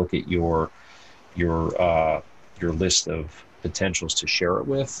as you look at your list of potentials to share it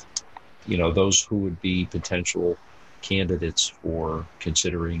with, those who would be potential candidates for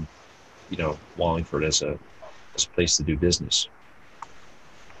considering, Wallingford as a place to do business.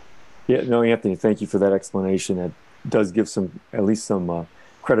 Yeah, no, Anthony, thank you for that explanation. It does give at least some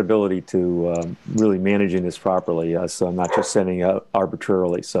credibility to really managing this properly. So I'm not just sending out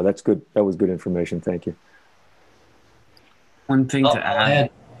arbitrarily. So that's good. That was good information. Thank you. One thing to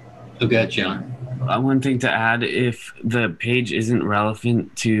add. Go ahead, John. One thing to add, if the page isn't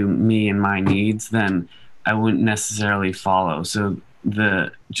relevant to me and my needs, then I wouldn't necessarily follow. So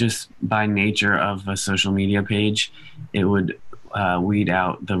just by nature of a social media page, it would weed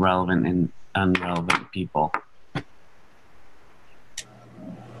out the relevant and unrelevant people.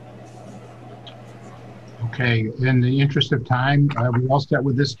 Okay, in the interest of time, we all set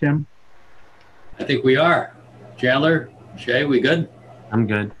with this, Tim? I think we are. Chandler, Shay, we good? I'm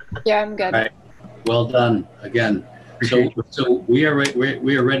good. Yeah, I'm good. All right. Well done again. So we are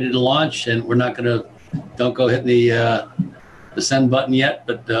ready to launch, and we're not going to. Don't go hitting the send button yet,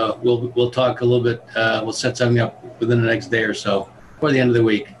 but we'll talk a little bit. We'll set something up within the next day or so, before the end of the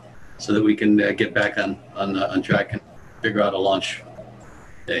week. so that we can get back on track and figure out a launch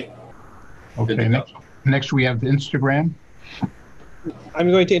day. Okay, next we have the Instagram. I'm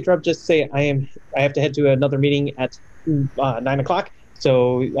going to interrupt just to say I have to head to another meeting at 9 o'clock.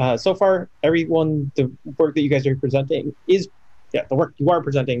 So so far, everyone, the work that you guys are presenting is, the work you are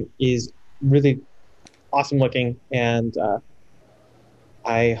presenting is really awesome looking, and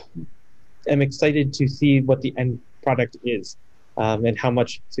I am excited to see what the end product is, and how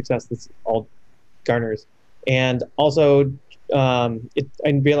much success this all garners. And also, I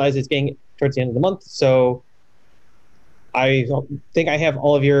realize it's getting towards the end of the month, so I think I have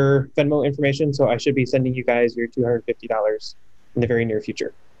all of your Venmo information, so I should be sending you guys your $250 in the very near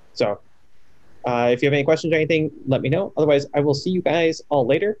future. So if you have any questions or anything, let me know. Otherwise, I will see you guys all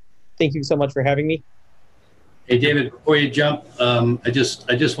later. Thank you so much for having me. Hey, David, before you jump, I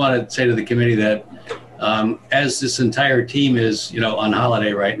just want to say to the committee that as this entire team is, on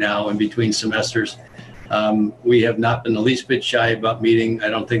holiday right now in between semesters, we have not been the least bit shy about meeting. I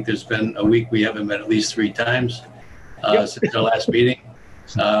don't think there's been a week we haven't met at least 3 times since our last meeting.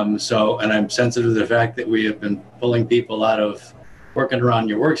 And I'm sensitive to the fact that we have been pulling people out of working around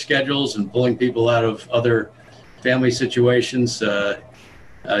your work schedules and pulling people out of other family situations.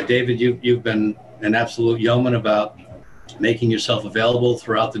 David, you've been an absolute yeoman about making yourself available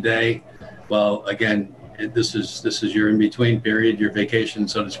throughout the day. Well, again, this is your in-between period, your vacation,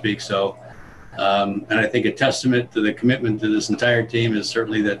 so to speak. So, and I think a testament to the commitment to this entire team is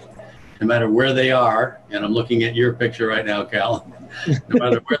certainly that no matter where they are, and I'm looking at your picture right now, Cal, no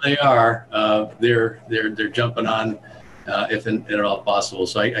matter where they are, they're jumping on if at all possible.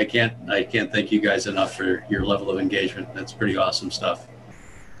 So I can't thank you guys enough for your level of engagement. That's pretty awesome stuff.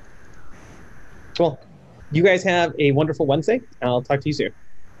 Well, you guys have a wonderful Wednesday. I'll talk to you soon.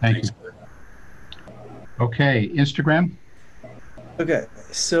 Thanks. Okay, Instagram. Okay,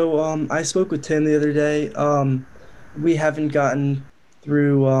 so I spoke with Tim the other day. We haven't gotten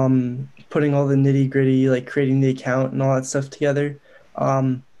through putting all the nitty gritty, like creating the account and all that stuff together.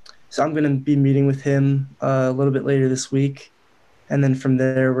 So I'm going to be meeting with him a little bit later this week. And then from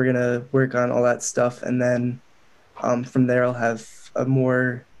there, we're going to work on all that stuff. And then from there, I'll have a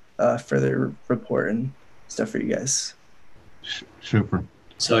more further report and stuff for you guys. Super.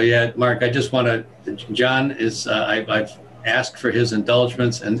 So yeah, Mark, I just want to, John is, I've asked for his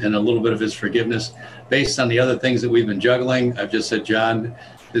indulgence and a little bit of his forgiveness based on the other things that we've been juggling. I've just said, John,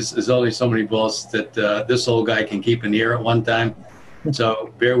 there's only so many balls that this old guy can keep in the air at one time.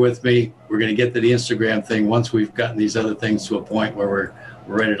 So bear with me. We're going to get to the Instagram thing once we've gotten these other things to a point where we're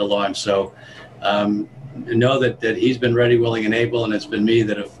ready to launch. So know that he's been ready, willing, and able, and it's been me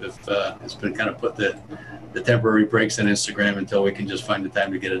that have it's been kind of put the temporary brakes on Instagram until we can just find the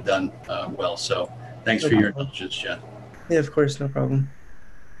time to get it done well. So thanks for your indulgence, John. Yeah, of course, no problem.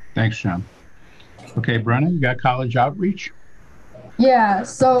 Thanks, John. Okay, Brennan, you got college outreach? Yeah,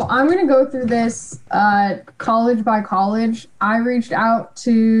 so I'm going to go through this college by college. I reached out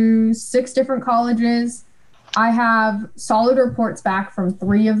to 6 different colleges. I have solid reports back from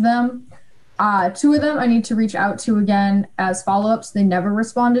 3 of them. 2 of them I need to reach out to again as follow-ups. They never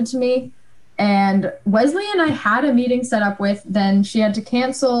responded to me. And Wesley and I had a meeting set up with, then she had to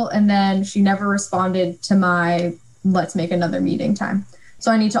cancel, and then she never responded to my let's make another meeting time.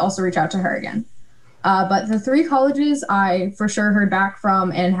 So I need to also reach out to her again. But the 3 colleges I for sure heard back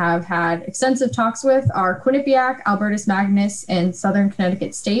from and have had extensive talks with are Quinnipiac, Albertus Magnus, and Southern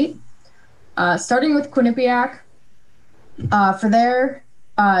Connecticut State. Starting with Quinnipiac, for their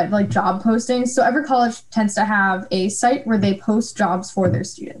job postings. So every college tends to have a site where they post jobs for their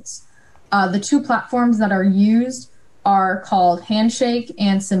students. The 2 platforms that are used are called Handshake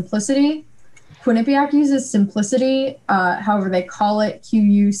and Simplicity. Quinnipiac uses Simplicity, however they call it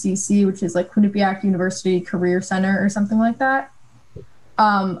QUCC, which is like Quinnipiac University Career Center or something like that,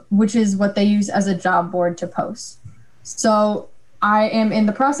 which is what they use as a job board to post. So I am in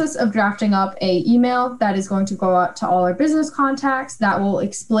the process of drafting up an email that is going to go out to all our business contacts that will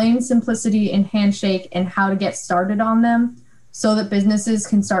explain Simplicity and Handshake and how to get started on them so that businesses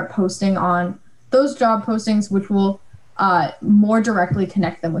can start posting on those job postings, which will more directly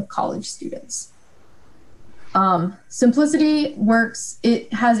connect them with college students. Simplicity works,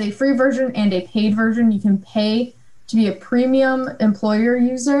 it has a free version and a paid version. You can pay to be a premium employer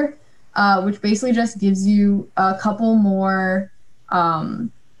user, which basically just gives you a couple more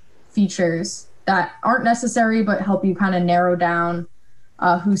features that aren't necessary but help you kind of narrow down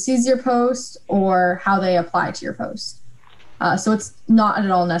who sees your post or how they apply to your post. So it's not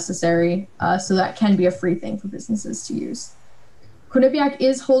at all necessary, so that can be a free thing for businesses to use. Quinnipiac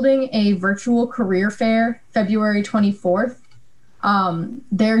is holding a virtual career fair February 24th.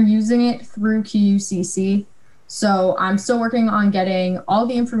 They're using it through QUCC. So I'm still working on getting all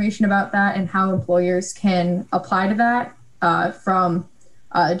the information about that and how employers can apply to that from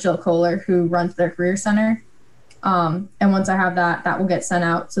Jill Kohler, who runs their career center. And once I have that, that will get sent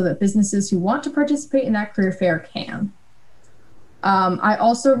out so that businesses who want to participate in that career fair can. I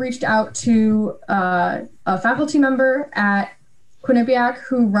also reached out to a faculty member at Quinnipiac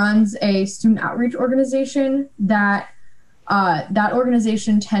who runs a student outreach organization that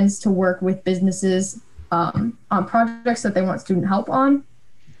organization tends to work with businesses on projects that they want student help on.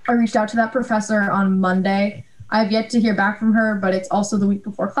 I reached out to that professor on Monday. I have yet to hear back from her, but it's also the week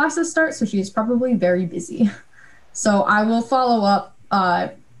before classes start, so she is probably very busy. So I will follow up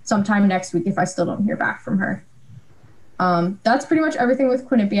sometime next week if I still don't hear back from her. That's pretty much everything with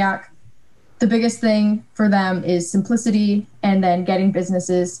Quinnipiac. The biggest thing for them is simplicity and then getting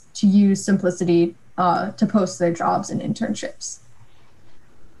businesses to use simplicity to post their jobs and internships.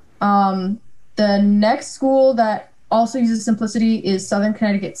 The next school that also uses simplicity is Southern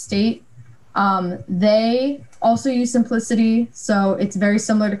Connecticut State. They also use simplicity, so it's very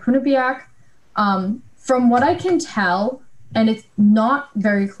similar to Quinnipiac. From what I can tell, and it's not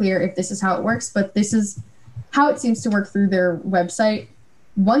very clear if this is how it works, but this is how it seems to work through their website.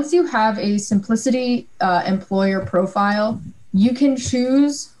 Once you have a simplicity employer profile, you can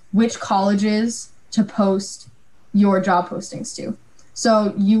choose which colleges to post your job postings to.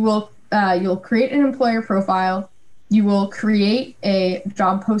 So you'll create an employer profile, you will create a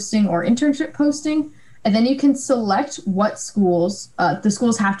job posting or internship posting, and then you can select what schools, the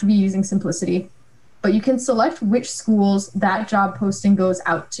schools have to be using simplicity, but you can select which schools that job posting goes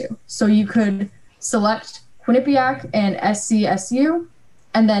out to. So you could select Quinnipiac and SCSU,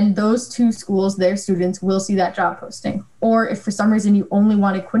 and then those two schools, their students will see that job posting. Or if for some reason you only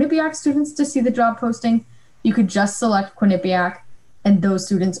wanted Quinnipiac students to see the job posting, you could just select Quinnipiac and those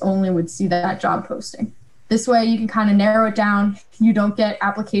students only would see that job posting. This way you can kind of narrow it down. You don't get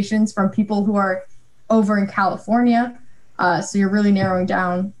applications from people who are over in California. So you're really narrowing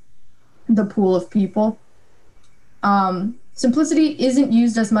down the pool of people. Simplicity isn't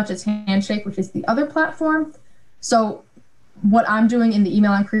used as much as Handshake, which is the other platform. So what I'm doing in the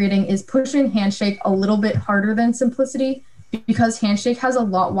email I'm creating is pushing Handshake a little bit harder than Simplicity because Handshake has a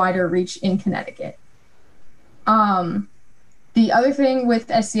lot wider reach in Connecticut. The other thing with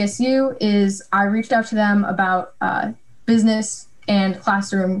SCSU is I reached out to them about business and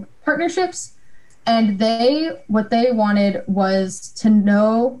classroom partnerships, and what they wanted was to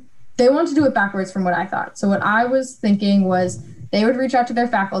know, they wanted to do it backwards from what I thought. So what I was thinking was they would reach out to their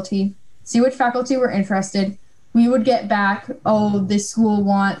faculty, see which faculty were interested. We would get back, oh, this school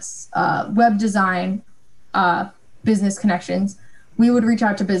wants web design business connections. We would reach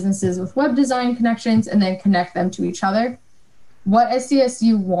out to businesses with web design connections and then connect them to each other. What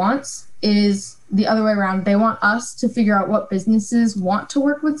SCSU wants is the other way around. They want us to figure out what businesses want to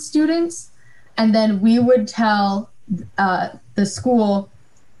work with students, and then we would tell the school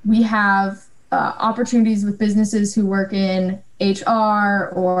we have opportunities with businesses who work in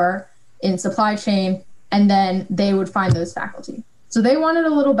HR or in supply chain, and then they would find those faculty. So they want it a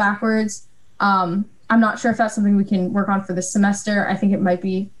little backwards. I'm not sure if that's something we can work on for this semester. I think it might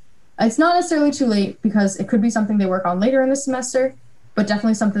be, it's not necessarily too late because it could be something they work on later in the semester, but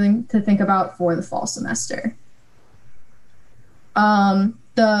definitely something to think about for the fall semester.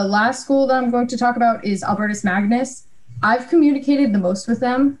 The last school that I'm going to talk about is Albertus Magnus. I've communicated the most with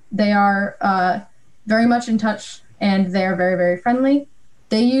them. They are very much in touch and they're very, very friendly.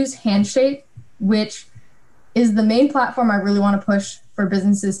 They use Handshake, which is the main platform I really want to push for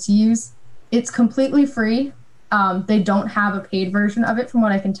businesses to use. It's completely free. They don't have a paid version of it from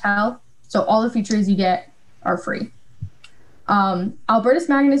what I can tell. So all the features you get are free. Albertus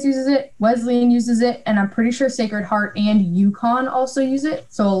Magnus uses it, Wesleyan uses it, and I'm pretty sure Sacred Heart and UConn also use it.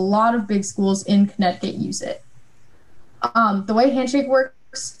 So a lot of big schools in Connecticut use it. The way Handshake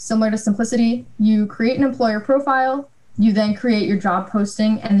works, similar to Simplicity, you create an employer profile, you then create your job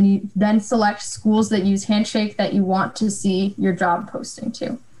posting, and then you then select schools that use Handshake that you want to see your job posting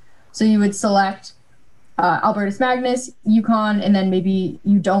to. So you would select Albertus Magnus, UConn, and then maybe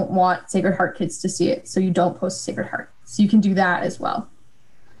you don't want Sacred Heart kids to see it, so you don't post Sacred Heart. So you can do that as well.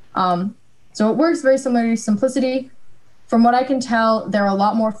 So it works very similar to Simplicity. From what I can tell, they're a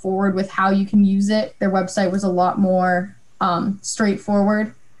lot more forward with how you can use it. Their website was a lot more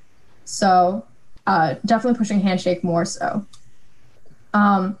straightforward. So definitely pushing Handshake more so.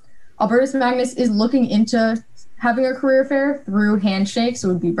 Albertus Magnus is looking into having a career fair through Handshake, so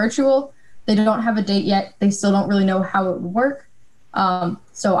it would be virtual. They don't have a date yet. They still don't really know how it would work.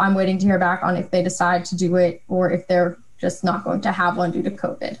 So I'm waiting to hear back on if they decide to do it or if they're just not going to have one due to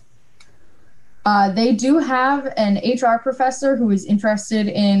COVID. They do have an HR professor who is interested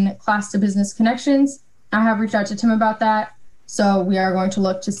in class to business connections. I have reached out to Tim about that. So we are going to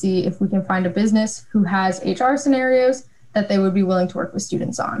look to see if we can find a business who has HR scenarios that they would be willing to work with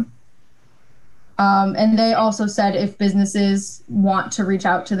students on. And they also said if businesses want to reach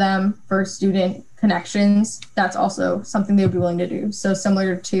out to them for student connections, that's also something they would be willing to do. So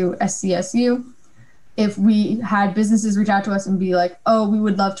similar to SCSU, if we had businesses reach out to us and be like, oh, we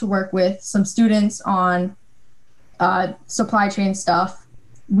would love to work with some students on supply chain stuff,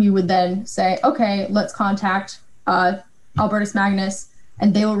 we would then say, okay, let's contact Albertus Magnus,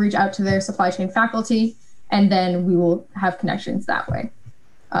 and they will reach out to their supply chain faculty, and then we will have connections that way.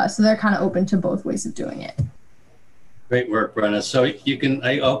 So they're kind of open to both ways of doing it. Great work, Brenna. So you can,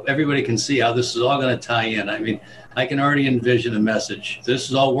 I hope everybody can see how this is all going to tie in. I mean, I can already envision a message. This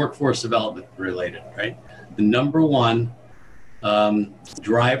is all workforce development related, right? The number one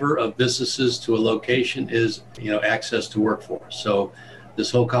driver of businesses to a location is, access to workforce. So this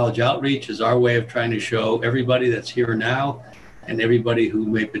whole college outreach is our way of trying to show everybody that's here now and everybody who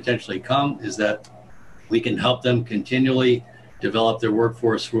may potentially come is that we can help them continually develop their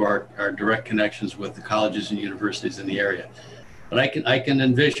workforce through our direct connections with the colleges and universities in the area. But I can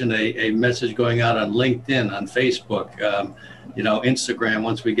envision a message going out on LinkedIn, on Facebook, Instagram,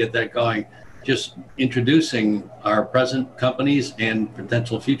 once we get that going, just introducing our present companies and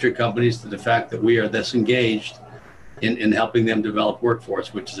potential future companies to the fact that we are this engaged in helping them develop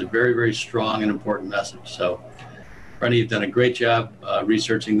workforce, which is a very, very strong and important message. So, Brenna, you've done a great job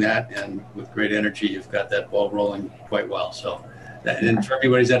researching that, and with great energy, you've got that ball rolling quite well. So, and for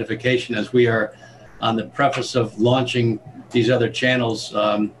everybody's edification, as we are on the preface of launching these other channels,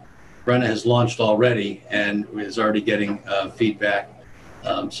 Brenna has launched already and is already getting feedback.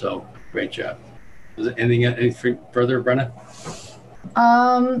 So, great job. Is there anything further, Brenna?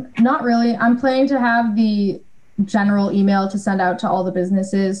 Not really. I'm planning to have the general email to send out to all the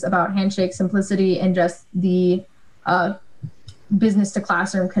businesses about handshake simplicity and just the business to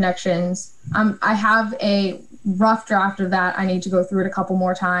classroom connections. I have a rough draft of that. I need to go through it a couple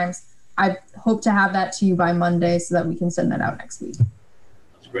more times. I hope to have that to you by Monday so that we can send that out next week.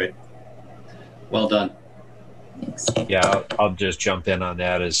 That's great. Well done. Thanks. Yeah, I'll just jump in on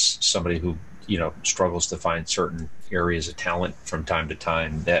that as somebody who, struggles to find certain areas of talent from time to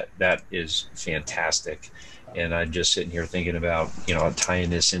time. That is fantastic. And I'm just sitting here thinking about, tying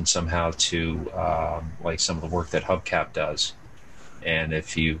this in somehow to like some of the work that Hubcap does. And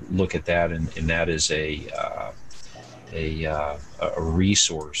if you look at that, and that is a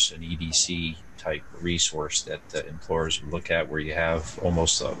resource, an EDC type resource that the employers would look at, where you have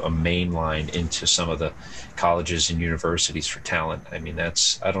almost a main line into some of the colleges and universities for talent. I mean,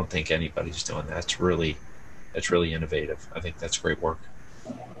 I don't think anybody's doing that. That's really innovative. I think that's great work.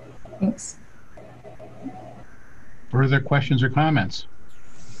 Thanks. Further questions or comments?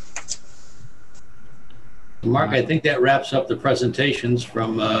 Mark, I think that wraps up the presentations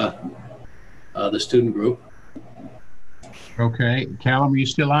from the student group. Okay, Callum, are you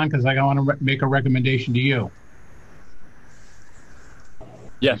still on? Because I want to make a recommendation to you.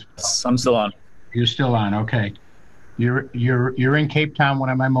 Yes, I'm still on. You're still on. Okay, you're in Cape Town, one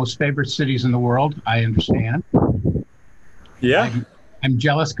of my most favorite cities in the world. I understand. Yeah. I'm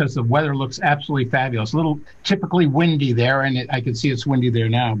jealous because the weather looks absolutely fabulous. A little typically windy there, and I can see it's windy there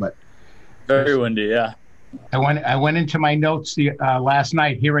now. But very windy, yeah. I went into my notes last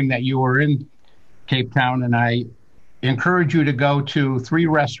night, hearing that you were in Cape Town, and I encourage you to go to 3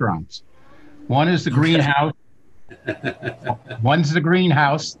 restaurants. One is the Greenhouse. One's the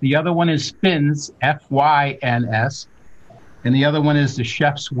Greenhouse. The other one is Fins, Fyns, and the other one is the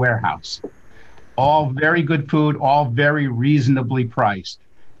Chef's Warehouse. All very good food, all very reasonably priced,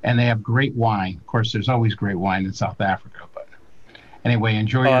 and they have great wine. Of course, there's always great wine in South Africa, but anyway,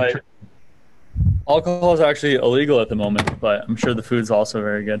 enjoy your trip. Alcohol is actually illegal at the moment, but I'm sure the food's also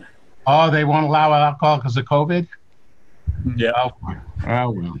very good. Oh, they won't allow alcohol because of COVID? Yeah.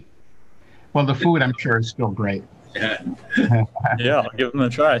 Oh, well. Well, the food, I'm sure, is still great. Yeah. Yeah, I'll give them a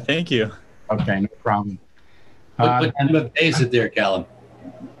try. Thank you. Okay, no problem. What time of day is it there, Callum?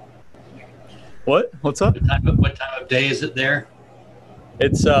 What's up? What time of day is it there?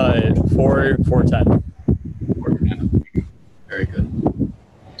 It's 4:10. Very good.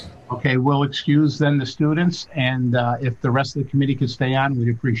 Okay, we'll excuse then the students, and if the rest of the committee could stay on, we'd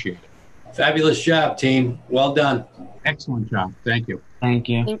appreciate it. Fabulous job, team. Well done. Excellent job. Thank you. Thank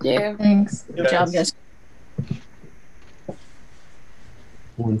you. Thank you. Thanks. Good job, guys.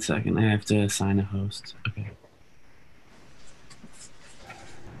 1 second, I have to assign a host. Okay.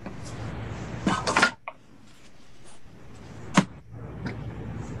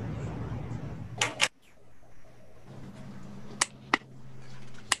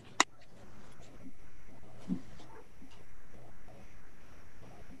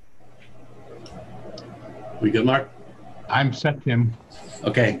 We good, Mark? I'm set, Tim.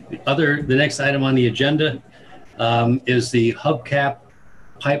 Okay. The next item on the agenda is the hubcap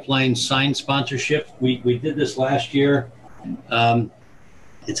pipeline sign sponsorship. We did this last year.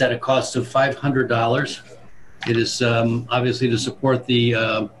 It's at a cost of $500. It is obviously to support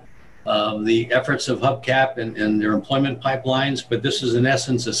the efforts of hubcap and their employment pipelines, but this is in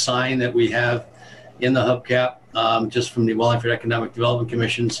essence a sign that we have in the hubcap just from the Wallingford Economic Development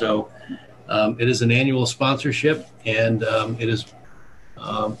Commission. So it is an annual sponsorship, and it is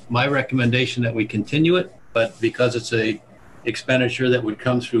my recommendation that we continue it, but because it's a expenditure that would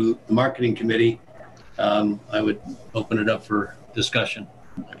come through the marketing committee, I would open it up for discussion,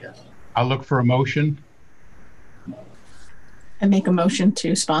 I guess. I'll look for a motion. I make a motion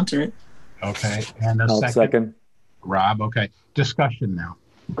to sponsor it. Okay, and I'll second. Rob, okay. Discussion now.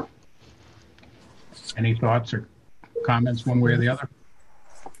 Any thoughts or comments one way or the other?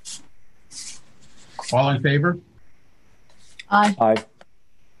 All in favor? Aye. Aye.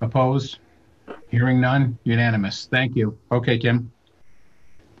 Opposed? Hearing none, unanimous. Thank you. Okay, Tim.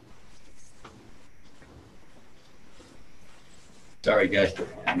 Sorry, guys.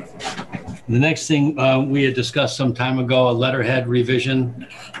 The next thing we had discussed some time ago, a letterhead revision,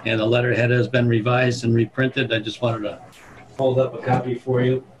 and the letterhead has been revised and reprinted. I just wanted to hold up a copy for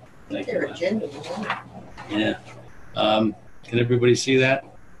you. Thank you. Yeah. Can everybody see that?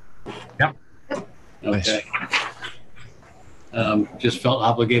 Yep. Okay. Just felt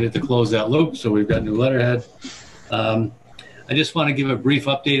obligated to close that loop, so we've got new letterhead. I just want to give a brief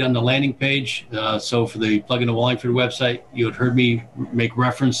update on the landing page. So for the Plug into Wallingford website, you had heard me make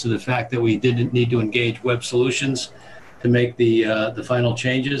reference to the fact that we didn't need to engage Web Solutions to make the final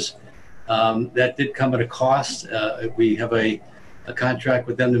changes. That did come at a cost. We have a contract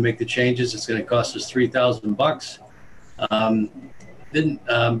with them to make the changes. It's going to cost us $3,000.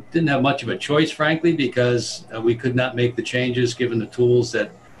 Didn't have much of a choice, frankly, because we could not make the changes given the tools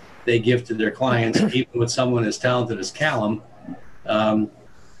that they give to their clients. Even with someone as talented as Callum,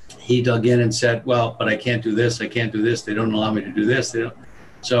 he dug in and said, well, but I can't do this, I can't do this, they don't allow me to do this.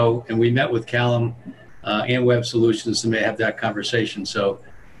 So, and we met with Callum and Web Solutions to have that conversation. So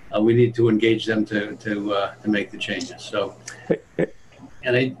we need to engage them to make the changes. So,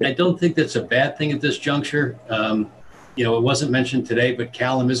 and I don't think that's a bad thing at this juncture. You know, it wasn't mentioned today, but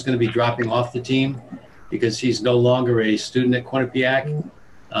Callum is going to be dropping off the team because he's no longer a student at Quinnipiac.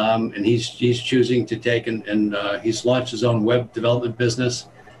 And he's choosing to take and he's launched his own web development business,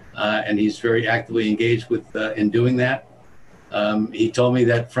 and he's very actively engaged with in doing that. He told me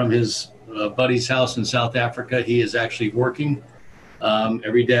that from his buddy's house in South Africa, he is actually working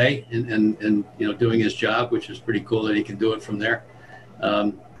every day and you know, doing his job, which is pretty cool that he can do it from there.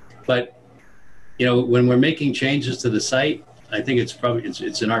 But you know, when we're making changes to the site, I think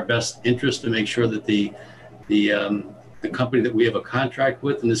it's in our best interest to make sure that the company that we have a contract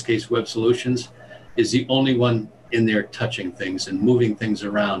with, in this case Web Solutions, is the only one in there touching things and moving things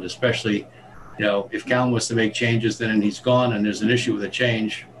around. Especially, you know, if Callum was to make changes then and he's gone and there's an issue with a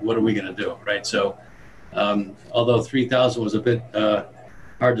change, what are we going to do, right? So although 3,000 was a bit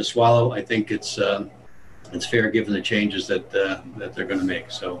hard to swallow, I think it's fair given the changes that they're going to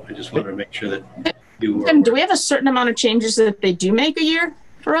make. So I just wanted to make sure that you And do we have a certain amount of changes that they do make a year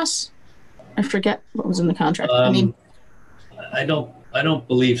for us? I forget what was in the contract. I mean, I don't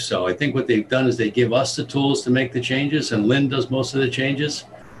believe so. I think what they've done is they give us the tools to make the changes, and Lynn does most of the changes.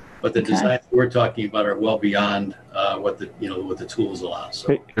 But the designs we're talking about are well beyond what the tools allow.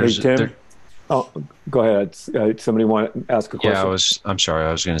 So hey Tim. Oh, go ahead. Somebody want to ask a question? Yeah, I'm sorry.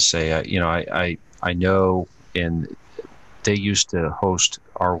 I was going to say, you know, I know, and they used to host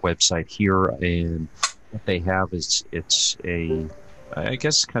our website here, and what they have is it's a, I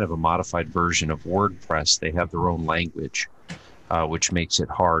guess, kind of a modified version of WordPress. They have their own language, which makes it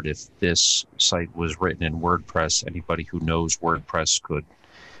hard. If this site was written in WordPress, anybody who knows WordPress could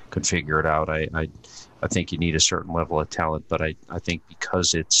figure it out. I think you need a certain level of talent, but I think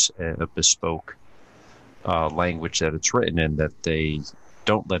because it's a bespoke language that it's written in, that they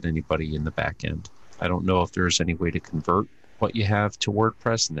don't let anybody in the back end. I don't know if there's any way to convert what you have to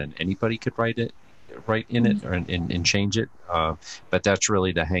WordPress and then anybody could write in it and change it. But that's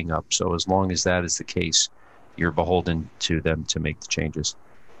really the hang up. So as long as that is the case, you're beholden to them to make the changes.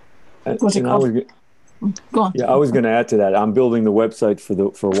 What's it called? Go on. Yeah, I was going to add to that. I'm building the website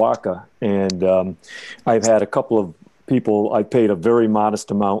for Waka, and I've had a couple of people. I paid a very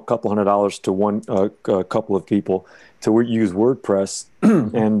modest amount, $200 to a couple of people to use WordPress,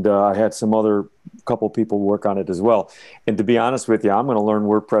 and I had some other couple people work on it as well. And to be honest with you, I'm going to learn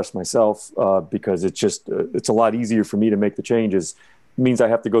WordPress myself because it's a lot easier for me to make the changes means I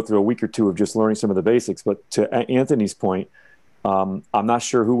have to go through a week or two of just learning some of the basics. But to Anthony's point, I'm not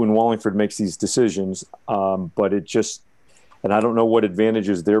sure who in Wallingford makes these decisions, but it just, and I don't know what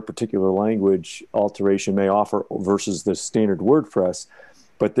advantages their particular language alteration may offer versus the standard WordPress,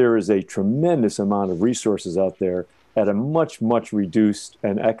 but there is a tremendous amount of resources out there at a much, much reduced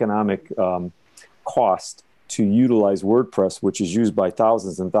and economic cost to utilize WordPress, which is used by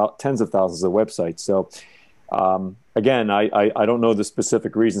thousands and tens of thousands of websites. So again, I don't know the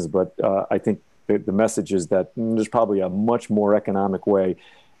specific reasons, but I think the message is that there's probably a much more economic way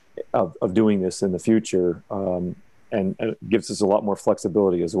of doing this in the future. And it gives us a lot more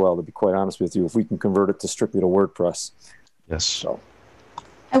flexibility as well, to be quite honest with you, if we can convert it to strictly to WordPress. Yes. So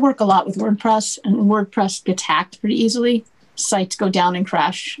I work a lot with WordPress, and WordPress gets hacked pretty easily. Sites go down and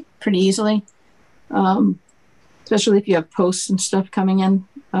crash pretty easily, especially if you have posts and stuff coming in,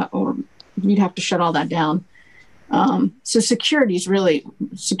 or you'd have to shut all that down. So security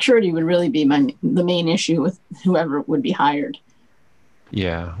would really be the main issue with whoever would be hired.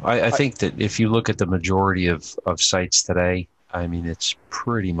 Yeah, I think that if you look at the majority of sites today, I mean, it's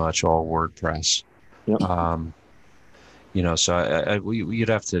pretty much all WordPress. Yep. You know, so you'd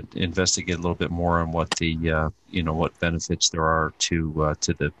have to investigate a little bit more on what the you know, what benefits there are to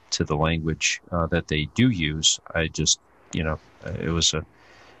the language that they do use. I just, you know, it was a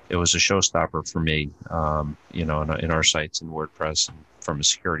showstopper for me. You know, in our sites in WordPress, and from a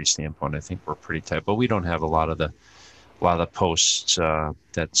security standpoint, I think we're pretty tight, but we don't have a lot of the posts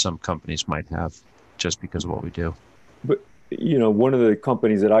that some companies might have just because of what we do. But, you know, one of the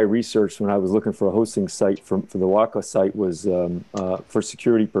companies that I researched when I was looking for a hosting site for the Waka site was for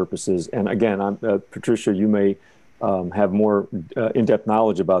security purposes. And again, Patricia, you may have more in-depth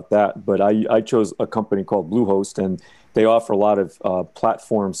knowledge about that, but I chose a company called Bluehost, and they offer a lot of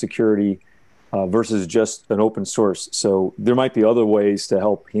platform security versus just an open source. So there might be other ways to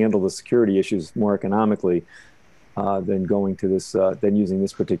help handle the security issues more economically than going to this, than using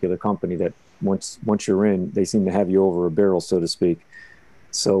this particular company that once you're in, they seem to have you over a barrel, so to speak.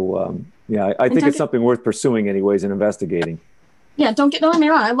 So yeah, I think it's something worth pursuing anyways and investigating. Yeah, don't get me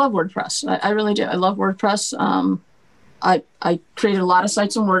wrong. I love WordPress. I really do. I love WordPress. I created a lot of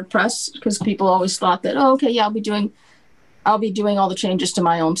sites on WordPress because people always thought that, oh, okay, yeah, I'll be doing all the changes to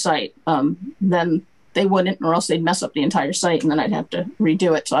my own site. Then they wouldn't, or else they'd mess up the entire site, and then I'd have to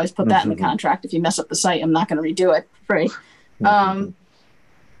redo it. So I always put that in the contract. If you mess up the site, I'm not going to redo it for free.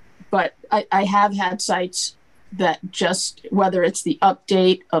 But I have had sites that just, whether it's the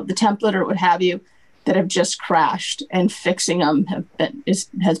update of the template or what have you, that have just crashed, and fixing them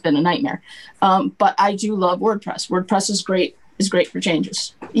has been a nightmare. But I do love WordPress. WordPress is great for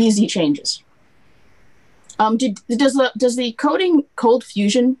changes, easy changes. Does the coding Cold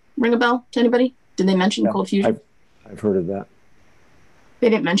Fusion ring a bell to anybody? Did they mention Cold Fusion? I've heard of that. They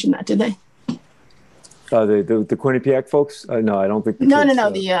didn't mention that, did they? The Quinnipiac folks? No, I don't think. No.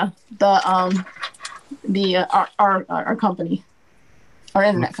 Our company, our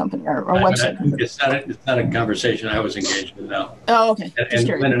internet company, our website. It's not a conversation I was engaged in now. Oh, okay. And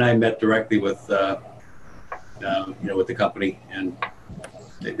Glenn and I met directly with with the company, and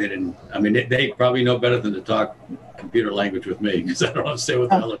they didn't. I mean, they probably know better than to talk computer language with me, because I don't understand what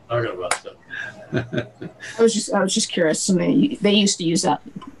the hell they're talking about. So. I was just curious. They used to use that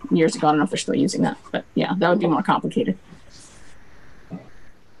years ago. I don't know if they're still using that, but yeah, that would be more complicated.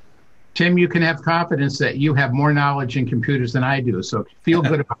 Tim, you can have confidence that you have more knowledge in computers than I do, so feel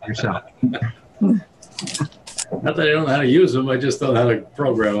good about yourself. Not that I don't know how to use them, I just don't know how to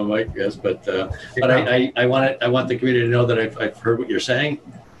program them, I guess. But I want the community to know that I've heard what you're saying.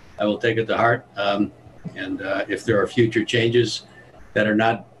 I will take it to heart, and if there are future changes that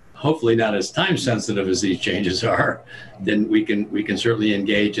are hopefully not as time sensitive as these changes are, then we can certainly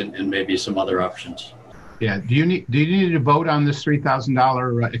engage in maybe some other options. Yeah. Do you need to vote on this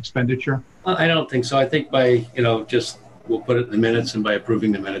 $3,000 expenditure? I don't think so. I think by just we'll put it in the minutes, and by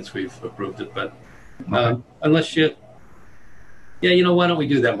approving the minutes, we've approved it. But unless why don't we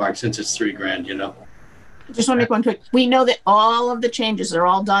do that, Mark? Since it's $3,000, Just want to make one quick. We know that all of the changes are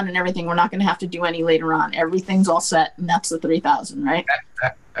all done and everything. We're not going to have to do any later on. Everything's all set, and that's the $3,000, right?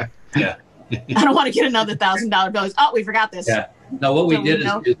 Yeah. I don't want to get another $1,000 bill. Oh, we forgot this. Yeah. No, what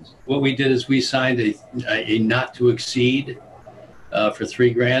we did is we signed a not to exceed for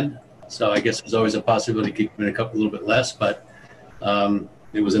 $3,000. So I guess there's always a possibility to keep it a little bit less, but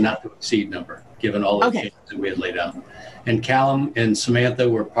it was a not to exceed number given all the changes that we had laid out. And Callum and Samantha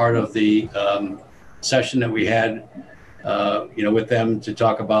were part of the session that we had, with them to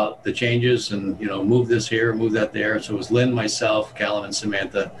talk about the changes and move this here, move that there. So it was Lynn, myself, Callum, and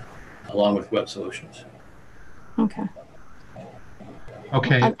Samantha, along with Web Solutions. Okay.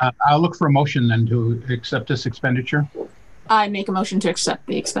 Okay, I'll look for a motion then to accept this expenditure. I make a motion to accept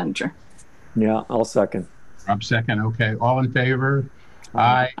the expenditure. Yeah, I'll second. Rob second. Okay, all in favor?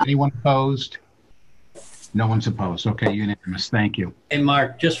 Aye. Anyone opposed? No one's opposed. Okay, unanimous. Thank you. Hey,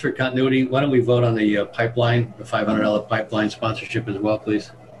 Mark, just for continuity, why don't we vote on the pipeline, the $500 pipeline sponsorship as well,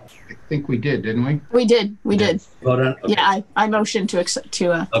 please? I think we did, didn't we? We did. We did. Vote on? Okay. Yeah, I motioned to accept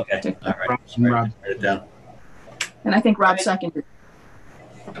to. Okay. All right. Rob. Write it down. And I think Rob seconded.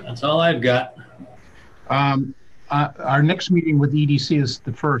 That's all I've got. Our next meeting with EDC is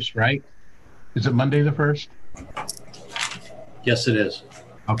the 1st, right? Is it Monday the 1st? Yes, it is.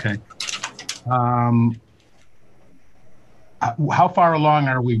 Okay. How far along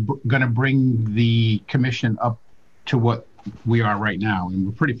are we going to bring the commission up to what we are right now? And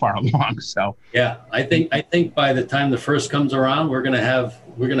we're pretty far along. So yeah, I think by the time the 1st comes around, we're gonna have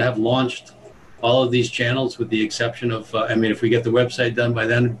launched all of these channels, with the exception of I mean, if we get the website done by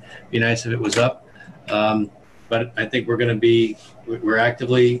then, it'd be nice if it was up. But I think we're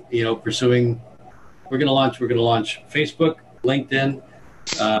actively, pursuing. We're gonna launch Facebook, LinkedIn.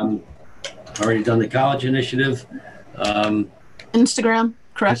 Already done the college initiative. Instagram,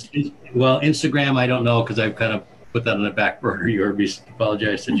 correct? Well, Instagram, I don't know, because I've kind of put that on the back burner. You heard me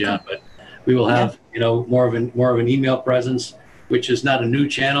apologize to John, but we will have more of an email presence, which is not a new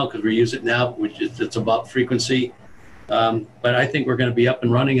channel because we use it now, it's about frequency. But I think we're going to be up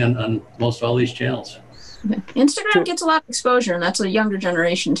and running on most all these channels. Okay. Instagram gets a lot of exposure, and that's a younger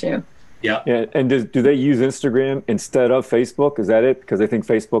generation too. Yeah. Yeah. And do they use Instagram instead of Facebook? Is that it? Because they think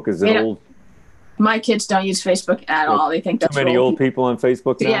Facebook is an old. My kids don't use Facebook at all. They think that's too many old people on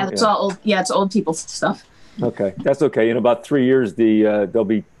Facebook now? Yeah, it's all old. Yeah, it's old people stuff. Okay, that's okay. In about 3 years, there'll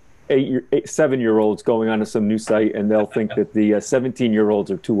be 7-year-olds going onto some new site, and they'll think that the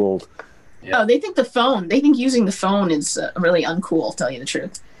 17-year-olds are too old. Yeah. Oh, they think using the phone is really uncool, to tell you the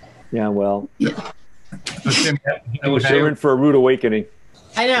truth. Yeah, well. Yeah. They're in for a rude awakening.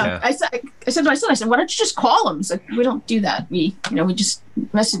 I know. Yeah. I said to my son, why don't you just call them? He's like, we don't do that. We just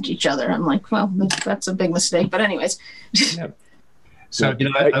message each other. I'm like, well, that's a big mistake. But anyways. Yeah. So,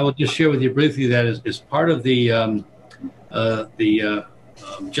 I will just share with you briefly that as part of the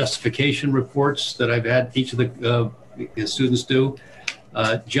justification reports that I've had each of the students do,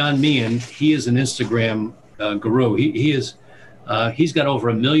 John Meehan, he is an Instagram guru. He's got over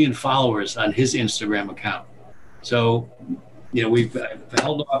 1 million followers on his Instagram account. So, we've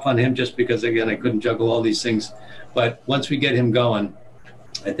held off on him just because, again, I couldn't juggle all these things. But once we get him going,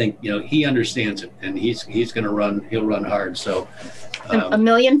 I think, he understands it, and he'll run hard. So 1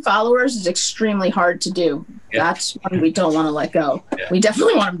 million followers is extremely hard to do. Yeah. That's one we don't want to let go. Yeah. We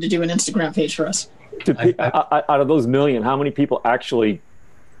definitely want him to do an Instagram page for us. Out of those 1 million, how many people actually,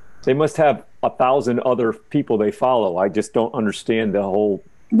 they must have 1,000 other people they follow. I just don't understand the whole.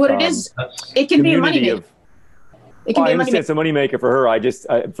 What it is, it can be a moneymaker. I understand it's a moneymaker for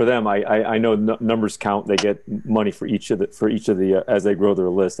her. For them, I know numbers count. They get money for each of the as they grow their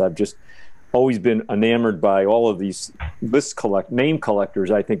list. I've just always been enamored by all of these name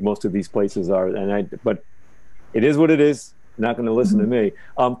collectors. I think most of these places are, but it is what it is. Not going to listen to me.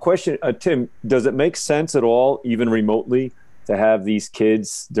 Question, Tim, does it make sense at all, even remotely, to have these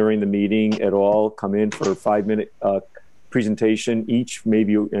kids during the meeting at all come in for a 5-minute presentation each,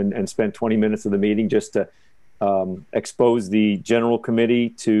 maybe, and spend 20 minutes of the meeting just to expose the general committee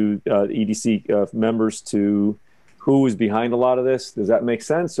to EDC members to who is behind a lot of this? Does that make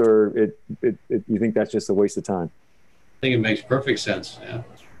sense, or you think that's just a waste of time? I think it makes perfect sense. Yeah,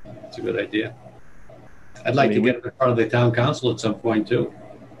 it's a good idea. I'd like to get it part of the town council at some point too.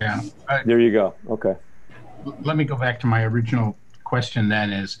 Yeah. There you go. Okay. Let me go back to my original question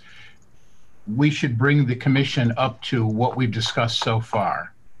then, is we should bring the commission up to what we've discussed so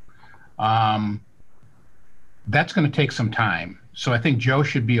far. That's going to take some time. So I think Joe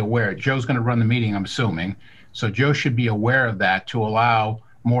should be aware. Joe's going to run the meeting, I'm assuming. So Joe should be aware of that to allow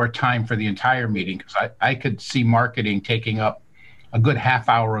more time for the entire meeting. Because I could see marketing taking up a good half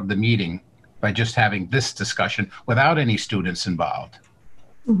hour of the meeting by just having this discussion without any students involved.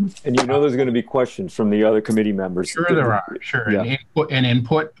 And there's going to be questions from the other committee members. Sure there are. Sure. Yeah. And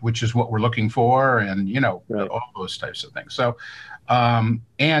input, which is what we're looking for, and, right. All those types of things. So,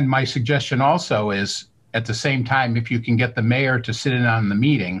 and my suggestion also is, at the same time, if you can get the mayor to sit in on the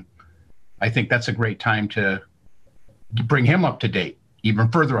meeting, I think that's a great time to bring him up to date, even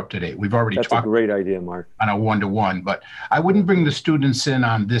further up to date. We've already talked. That's a great idea, Mark. On a 1-to-1, but I wouldn't bring the students in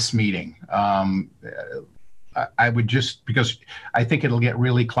on this meeting. I would just, because I think it'll get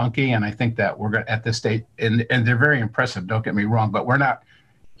really clunky, and I think that we're going at this state, and they're very impressive, don't get me wrong, but we're not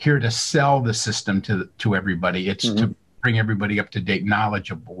here to sell the system to everybody. It's bring everybody up to date,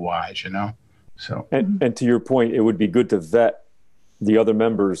 knowledgeable wise, So. And to your point, it would be good to vet the other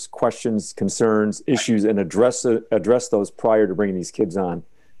members' questions, concerns, issues, and address those prior to bringing these kids on.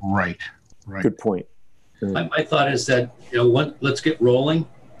 Right. Good point. My thought is that, let's get rolling.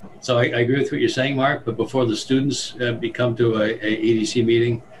 So I agree with what you're saying, Mark, but before the students come to a EDC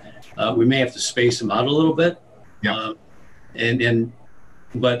meeting, we may have to space them out a little bit. Yeah.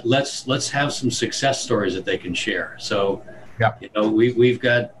 But let's have some success stories that they can share. So, yeah. We've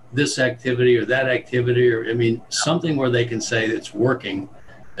got this activity or that activity, or something where they can say it's working,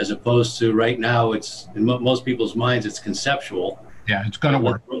 as opposed to right now it's in most people's minds it's conceptual. Yeah, it's going to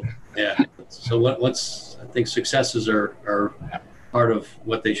work. Yeah. So I think successes are part of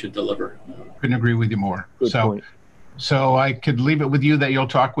what they should deliver. Couldn't agree with you more. Good point. So I could leave it with you that you'll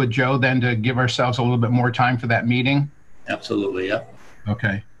talk with Joe then to give ourselves a little bit more time for that meeting. Absolutely. Yeah.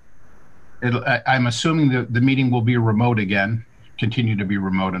 Okay. I'm assuming the meeting will be remote again, continue to be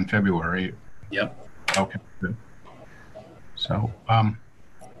remote in February. Yep. Okay, good. So,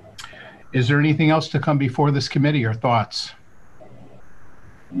 is there anything else to come before this committee or thoughts?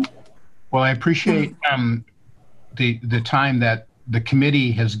 Well, I appreciate the time that the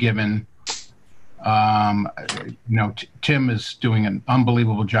committee has given. Tim is doing an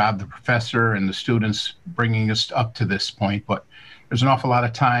unbelievable job, the professor and the students bringing us up to this point, but there's an awful lot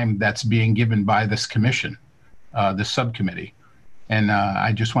of time that's being given by this commission, this subcommittee. And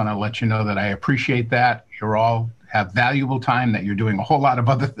I just want to let you know that I appreciate that. You all have valuable time, that you're doing a whole lot of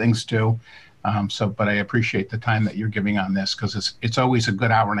other things too. But I appreciate the time that you're giving on this, because it's always a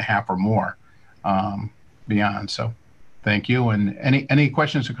good hour and a half or more beyond. So thank you. And any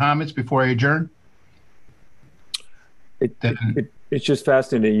questions or comments before I adjourn? It's just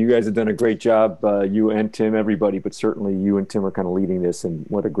fascinating. You guys have done a great job, you and Tim, everybody, but certainly you and Tim are kind of leading this, and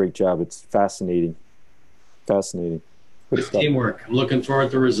what a great job. It's fascinating. Fascinating. Good teamwork. I'm looking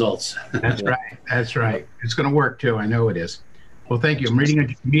forward to results. That's right. That's right. It's going to work too. I know it is. Well, thank you.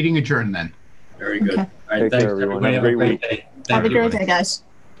 Meeting adjourned then. Very good. Okay. All right. Take care, everyone. Have a great week. Have a great day, guys.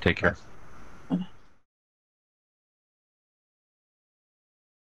 Take care.